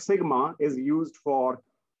letter sigma is used to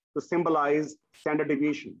symbolize standard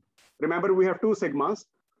deviation. Remember, we have two sigmas.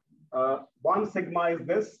 One sigma is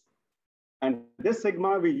this, and this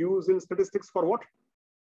sigma we use in statistics for what?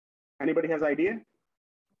 Anybody has idea?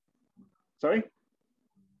 Sorry?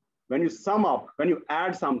 When you sum up, when you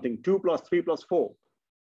add something, 2 plus 3 plus 4,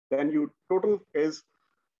 then your total is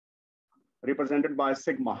represented by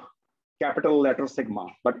sigma, capital letter sigma.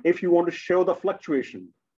 But if you want to show the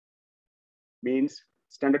fluctuation, means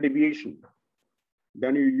standard deviation,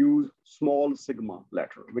 then you use small sigma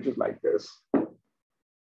letter, which is like this.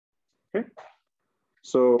 Okay.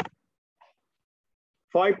 So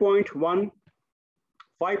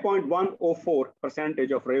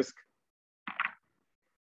 5.104% of risk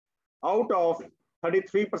out of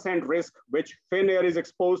 33% risk, which Finnair is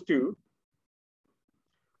exposed to.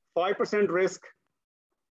 5% risk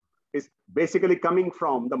is basically coming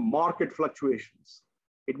from the market fluctuations.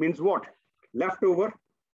 It means what? Leftover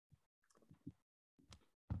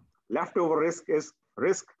risk is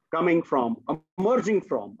risk coming from, emerging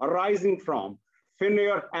from, arising from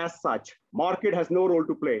Finnair as such. Market has no role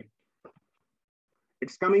to play.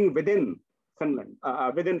 It's coming within Finland,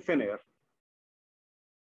 within Finnair.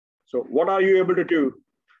 So what are you able to do?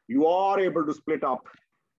 You are able to split up,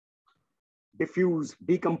 diffuse,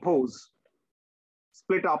 decompose,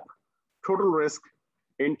 split up total risk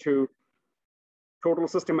into total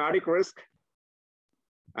systematic risk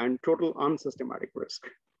and total unsystematic risk.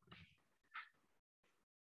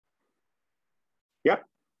 Yeah,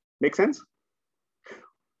 make sense?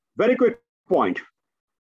 Very quick point.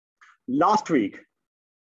 Last week,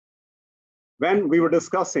 when we were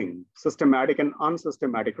discussing systematic and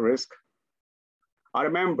unsystematic risk, I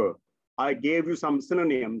remember I gave you some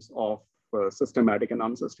synonyms of systematic and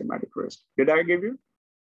unsystematic risk. Did I give you?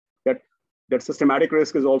 That systematic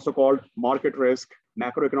risk is also called market risk,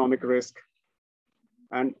 macroeconomic risk,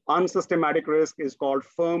 and unsystematic risk is called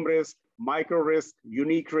firm risk, micro risk,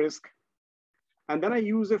 unique risk. And then I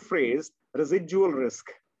use a phrase, residual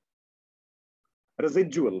risk.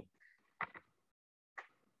 Residual.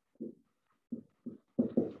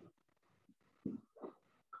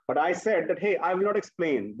 But I said that, hey, I will not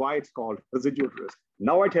explain why it's called residual risk.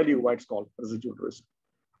 Now I tell you why it's called residual risk.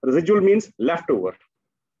 Residual means leftover.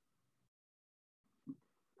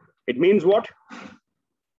 It means what?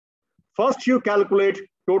 First you calculate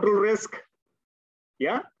total risk,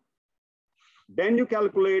 yeah? Then you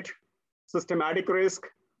calculate systematic risk,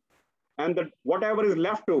 and that whatever is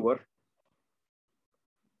left over,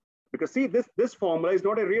 because see, this formula is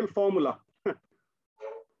not a real formula.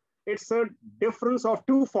 It's a difference of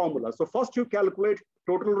two formulas. So first you calculate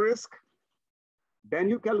total risk, then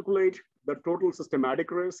you calculate the total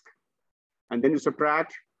systematic risk, and then you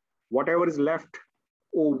subtract whatever is left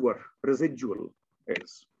over, residual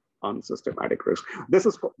is unsystematic risk. This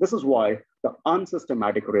is why the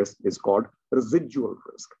unsystematic risk is called residual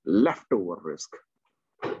risk, leftover risk,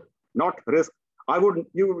 not risk.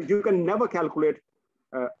 You can never calculate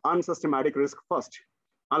unsystematic risk first,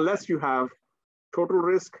 unless you have total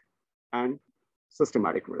risk and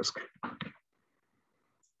systematic risk.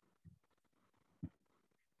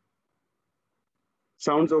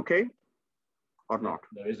 Sounds okay or not?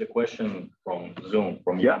 There is a question from Zoom,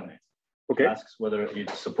 from Jan. Okay. He asks whether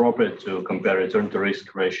it's appropriate to compare return to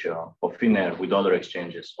risk ratio of Finnair with other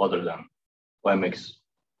exchanges other than OMX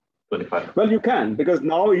 25. Well, you can, because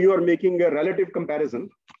now you are making a relative comparison.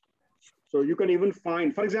 So you can even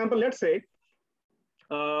find, for example, let's say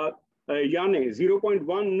Yane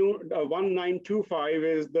 0.1925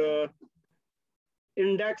 is the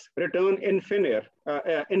index return in Finnair,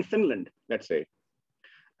 in Finland, let's say.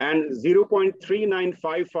 And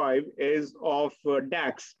 0.3955 is of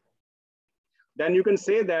DAX. Then you can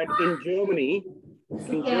say that in Germany,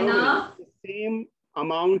 the same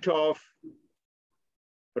amount of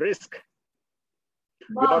risk,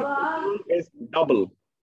 your return is double.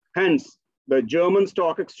 Hence, the German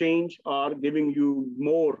stock exchange are giving you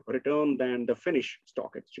more return than the Finnish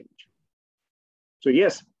stock exchange. So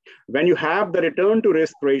yes, when you have the return to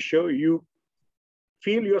risk ratio, you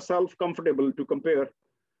feel yourself comfortable to compare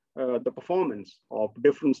the performance of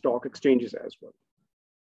different stock exchanges as well.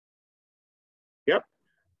 Yep.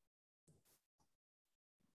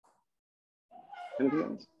 Anything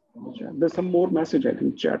else? There's some more message, I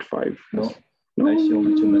think, chat 5. No, I see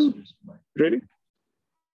only 2 messages. Really?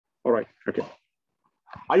 All right, okay.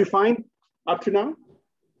 Are you fine up to now?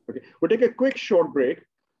 Okay, we'll take a quick short break,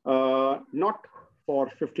 not for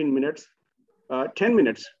 15 minutes, 10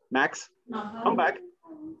 minutes max. Come back.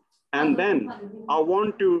 And then I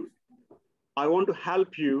want to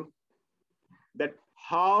help you that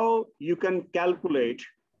how you can calculate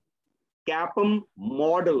CAPM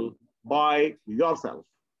model by yourself.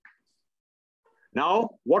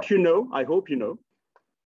 Now, what you know, I hope you know.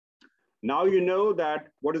 Now you know that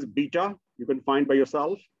what is beta, you can find by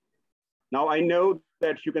yourself. Now I know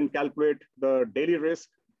that you can calculate the daily risk,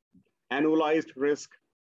 annualized risk,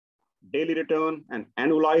 daily return, and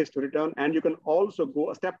annualized return. And you can also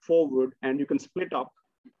go a step forward and you can split up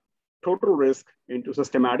total risk into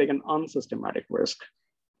systematic and unsystematic risk.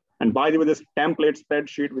 And by the way, this template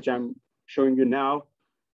spreadsheet, which I'm showing you now,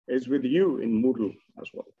 is with you in Moodle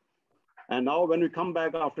as well. And now when we come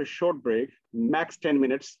back after a short break, max 10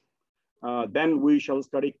 minutes, then we shall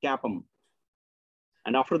study CAPM.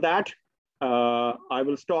 And after that, I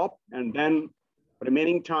will stop, and then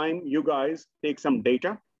remaining time, you guys take some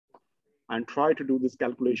data and try to do these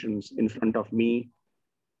calculations in front of me,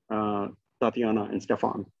 Tatiana and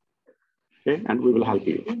Stefan. Okay, and we will help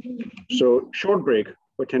you. So short break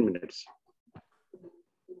for 10 minutes.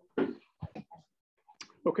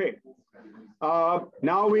 Okay,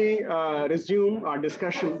 now we resume our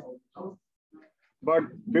discussion. But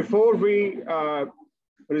before we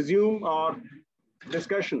resume our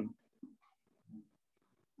discussion,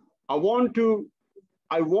 I want you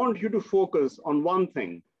to focus on one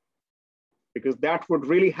thing, because that would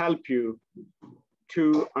really help you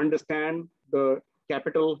to understand the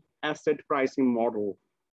capital asset pricing model.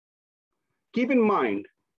 Keep in mind,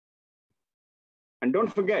 and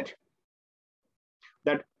don't forget,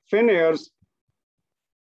 that Finnair's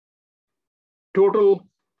total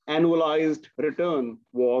annualized return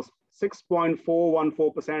was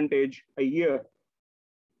 6.414% a year.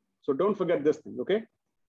 So don't forget this thing, okay?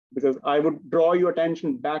 Because I would draw your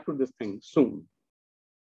attention back to this thing soon.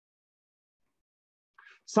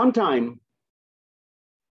 Sometime,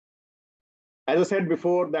 as I said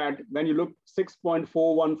before, that when you look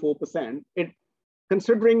 6.414%,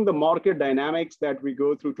 considering the market dynamics that we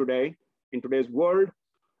go through today, in today's world,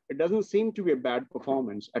 it doesn't seem to be a bad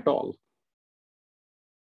performance at all.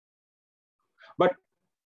 But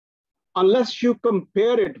unless you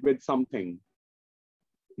compare it with something,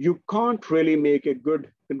 you can't really make a good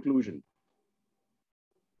conclusion.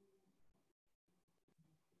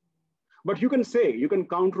 But you can say, you can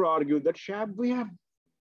counter argue that, Shab,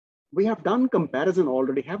 we have done comparison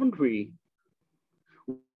already, haven't we?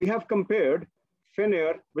 We have compared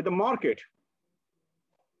Finnair with the market.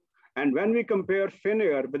 And when we compare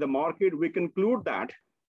Finnair with the market, we conclude that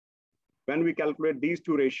when we calculate these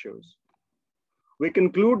two ratios, we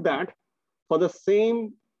conclude that for the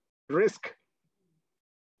same risk,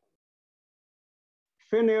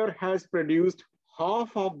 Finnair has produced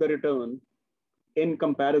half of the return in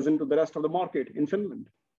comparison to the rest of the market in Finland,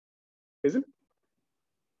 isn't it?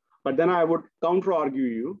 But then I would counter argue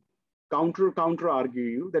you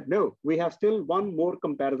that no, we have still one more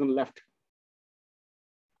comparison left.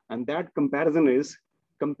 And that comparison is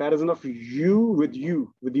comparison of you,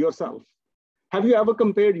 with yourself. Have you ever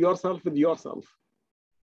compared yourself with yourself?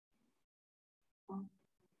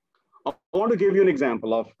 I want to give you an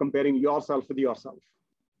example of comparing yourself with yourself.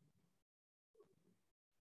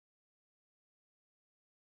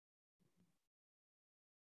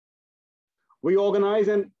 We organize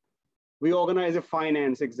a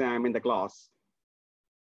finance exam in the class.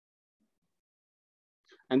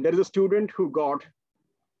 And there is a student who got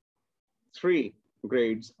 3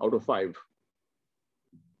 grades out of 5.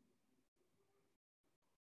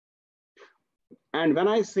 And when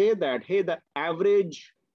I say that, hey, the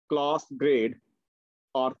average class grade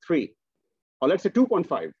are 3, or let's say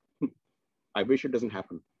 2.5, I wish it doesn't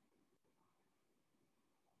happen.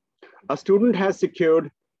 A student has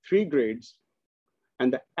secured 3 grades,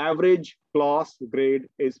 and the average class grade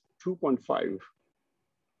is 2.5.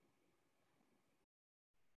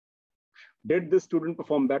 Did this student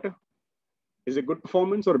perform better? Is it good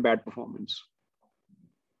performance or a bad performance?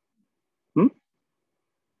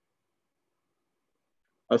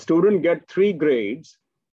 A student get 3 grades.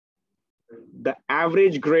 The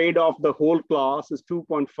average grade of the whole class is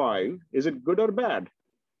 2.5. Is it good or bad?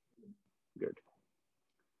 Good.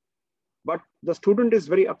 But the student is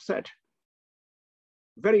very upset,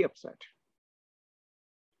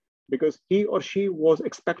 because he or she was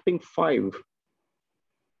expecting 5.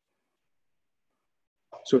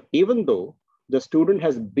 So even though the student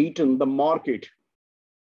has beaten the market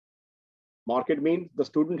means the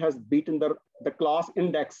student has beaten the class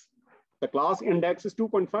index The class index is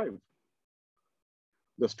 2.5.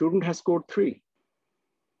 The student has scored 3.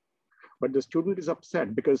 But the student is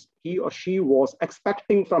upset because he or she was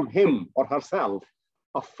expecting from him or herself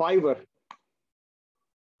a 5.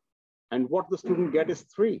 And what the student get is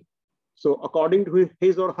 3. So according to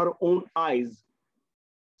his or her own eyes,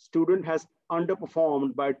 student has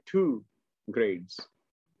underperformed by 2 grades.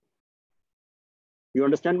 You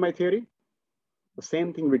understand my theory? The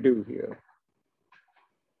same thing we do here.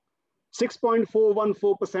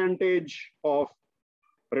 6.414% of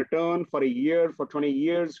return for a year for 20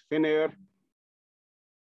 years, Finnair.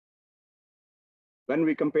 When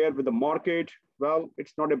we compare with the market, well,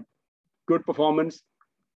 it's not a good performance.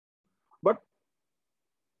 But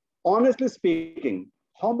honestly speaking,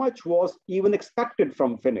 how much was even expected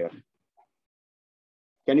from Finnair?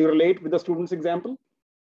 Can you relate with the student's example?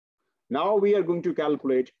 Now we are going to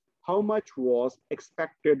calculate how much was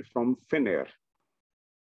expected from Finnair.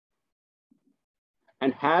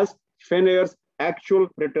 And has Finnair's actual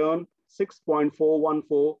return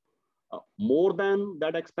 6.414 more than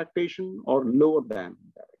that expectation or lower than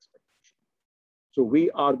that expectation? So we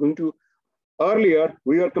are going to, earlier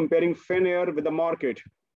we were comparing Finnair with the market.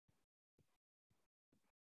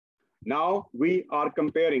 Now we are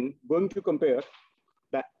going to compare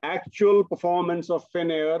the actual performance of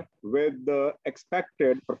Finnair with the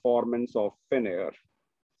expected performance of Finnair.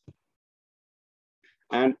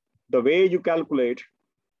 And the way you calculate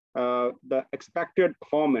the expected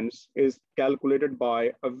performance is calculated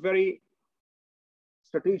by a very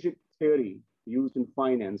strategic theory used in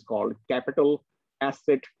finance called capital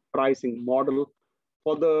asset pricing model.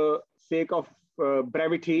 For the sake of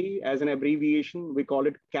brevity, as an abbreviation, we call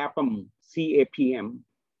it CAPM, CAPM.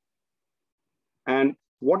 And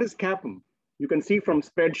what is CAPM? You can see from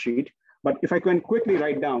spreadsheet, but if I can quickly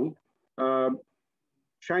write down,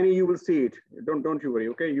 Shiny, you will see it. Don't you worry,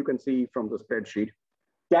 okay? You can see from the spreadsheet.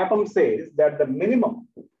 CAPM says that the minimum,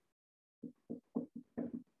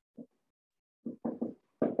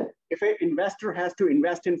 if an investor has to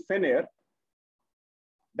invest in Finnair,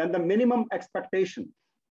 then the minimum expectation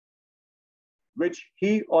which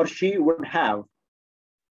he or she would have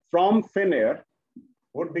from Finnair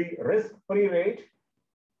would be risk-free rate.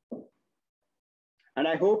 And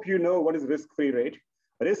I hope you know what is risk-free rate.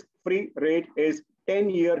 Risk-free rate is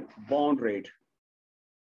 10-year bond rate.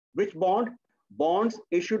 Which bond? Bonds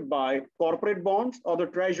issued by corporate bonds or the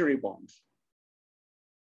treasury bonds?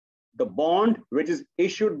 The bond which is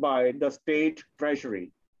issued by the state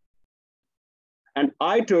treasury. And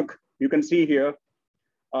I took, you can see here,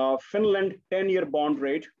 Finland 10-year bond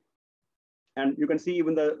rate. And you can see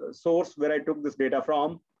even the source where I took this data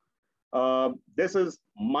from. This is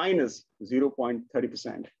minus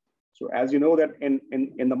 0.30%. So as you know that in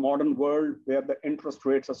the modern world where the interest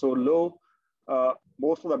rates are so low,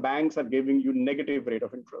 most of the banks are giving you negative rate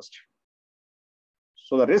of interest.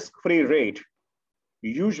 So the risk-free rate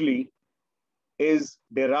usually is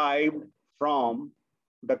derived from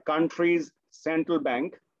the country's central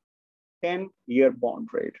bank 10-year bond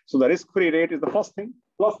rate. So the risk-free rate is the first thing,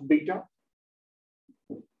 plus beta.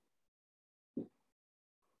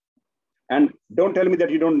 And don't tell me that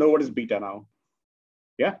you don't know what is beta now.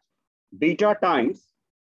 Yeah, beta times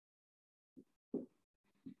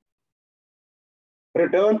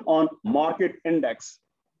return on market index.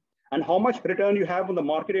 And how much return you have on the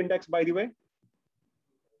market index, by the way?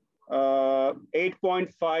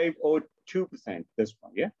 8.502%, this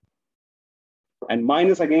one, yeah? And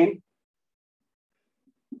minus again,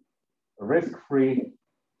 risk-free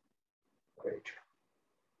rate.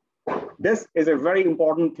 This is a very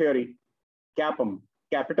important theory, CAPM,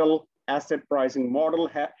 Capital Asset Pricing Model.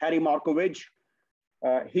 Harry Markovich,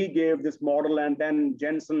 he gave this model, and then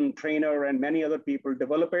Jensen, Trainer, and many other people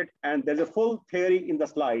develop it. And there's a full theory in the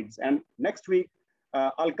slides. And next week,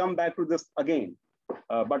 I'll come back to this again.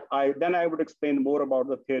 But then I would explain more about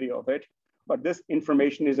the theory of it. But this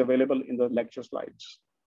information is available in the lecture slides.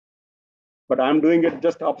 But I'm doing it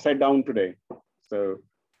just upside down today. So,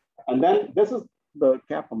 and then this is the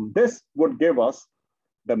CAPM. This would give us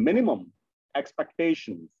the minimum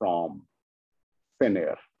expectation from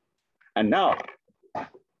Finnair. And now,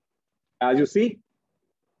 as you see,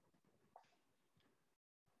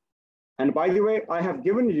 and by the way, I have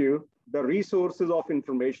given you the resources of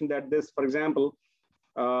information that this, for example,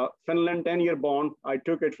 Finland 10-year bond, I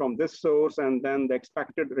took it from this source, and then the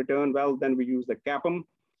expected return, well, then we use the CAPM.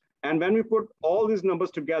 And when we put all these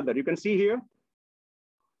numbers together, you can see here,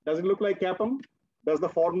 does it look like CAPM? Does the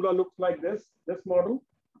formula look like this model?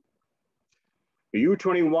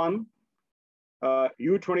 U21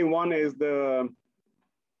 is the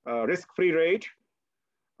risk-free rate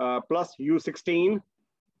plus U16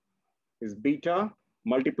 is beta,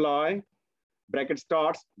 multiply, bracket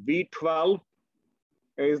starts, V12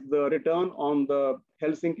 is the return on the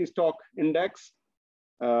Helsinki stock index,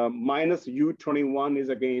 minus U21 is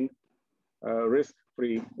again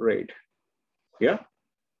risk-free rate. Yeah,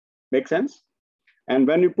 make sense? And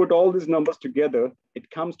when you put all these numbers together, it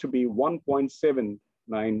comes to be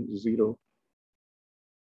 1.790.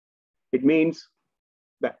 It means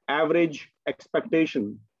the average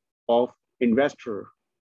expectation of investor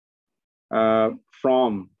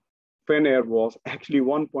from Finnair was actually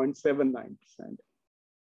 1.79%.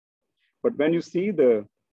 But when you see the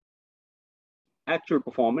actual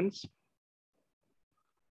performance,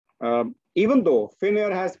 even though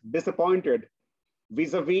Finnair has disappointed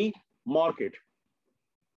vis-a-vis market,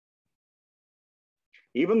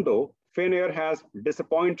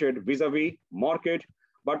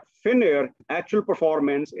 but Finnair actual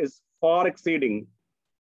performance is far exceeding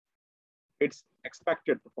its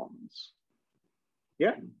expected performance.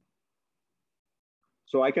 Yeah.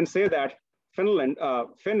 So I can say that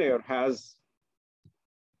Finnair has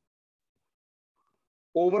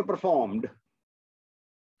overperformed.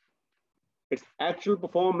 Its actual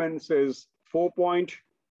performance is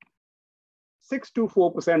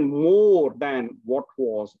 4.624% more than what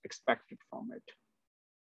was expected from it.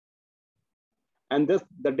 And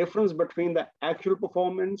the difference between the actual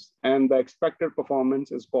performance and the expected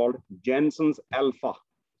performance is called Jensen's alpha.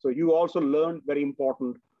 So you also learned very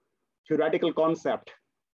important theoretical concept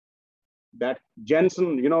that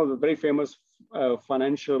Jensen, you know, the very famous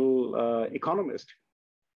financial economist,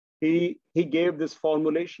 he gave this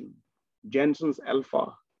formulation, Jensen's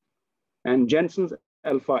alpha. And Jensen's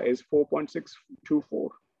alpha is 4.624.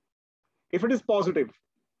 If it is positive,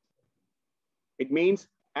 it means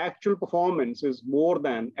actual performance is more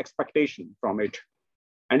than expectation from it.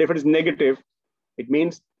 And if it is negative, it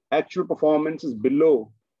means actual performance is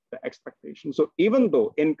below the expectation. So even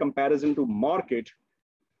though in comparison to market,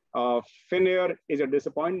 Finnair is a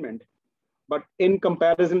disappointment, but in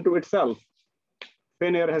comparison to itself,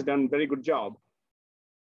 Finnair has done a very good job.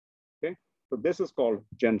 Okay, so this is called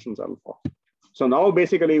Jensen's alpha. So now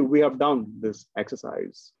basically we have done this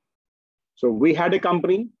exercise. So we had a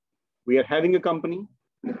company, we are having a company,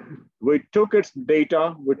 we took its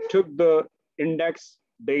data, we took the index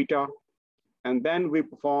data, and then we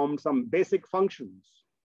performed some basic functions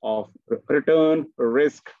of return,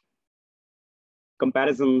 risk,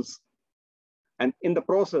 comparisons. And in the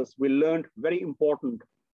process, we learned very important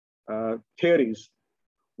theories.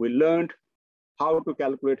 We learned how to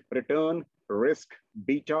calculate return, risk,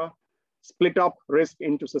 beta, split up risk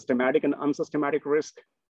into systematic and unsystematic risk,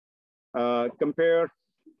 compare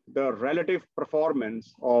the relative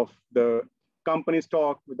performance of the company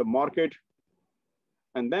stock with the market.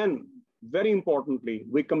 And then very importantly,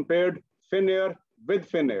 we compared Finnair with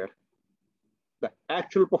Finnair. The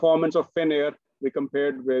actual performance of Finnair, we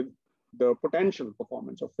compared with the potential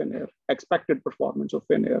performance of Finnair, expected performance of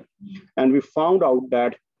Finnair. And we found out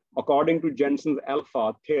that according to Jensen's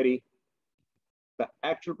alpha theory, the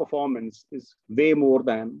actual performance is way more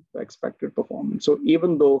than the expected performance. So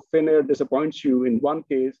even though Finnair disappoints you in one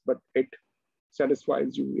case, but it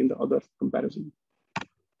satisfies you in the other comparison.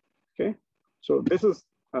 Okay, so this is,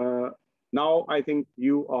 now I think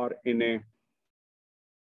you are in a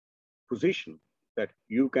position that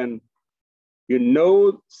you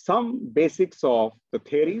know some basics of the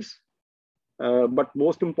theories, but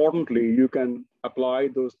most importantly, you can apply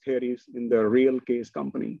those theories in the real case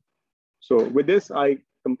company. So with this, I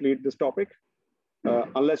complete this topic.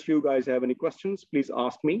 Unless you guys have any questions, please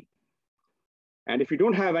ask me. And if you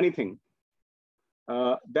don't have anything,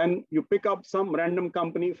 then you pick up some random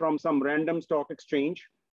company from some random stock exchange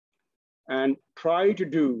and try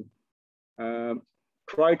to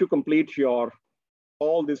complete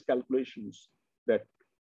all these calculations that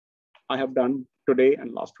I have done today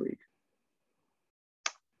and last week.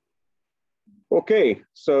 Okay,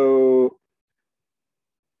 so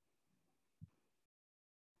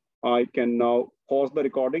I can now pause the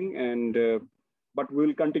recording, and but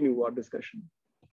we'll continue our discussion.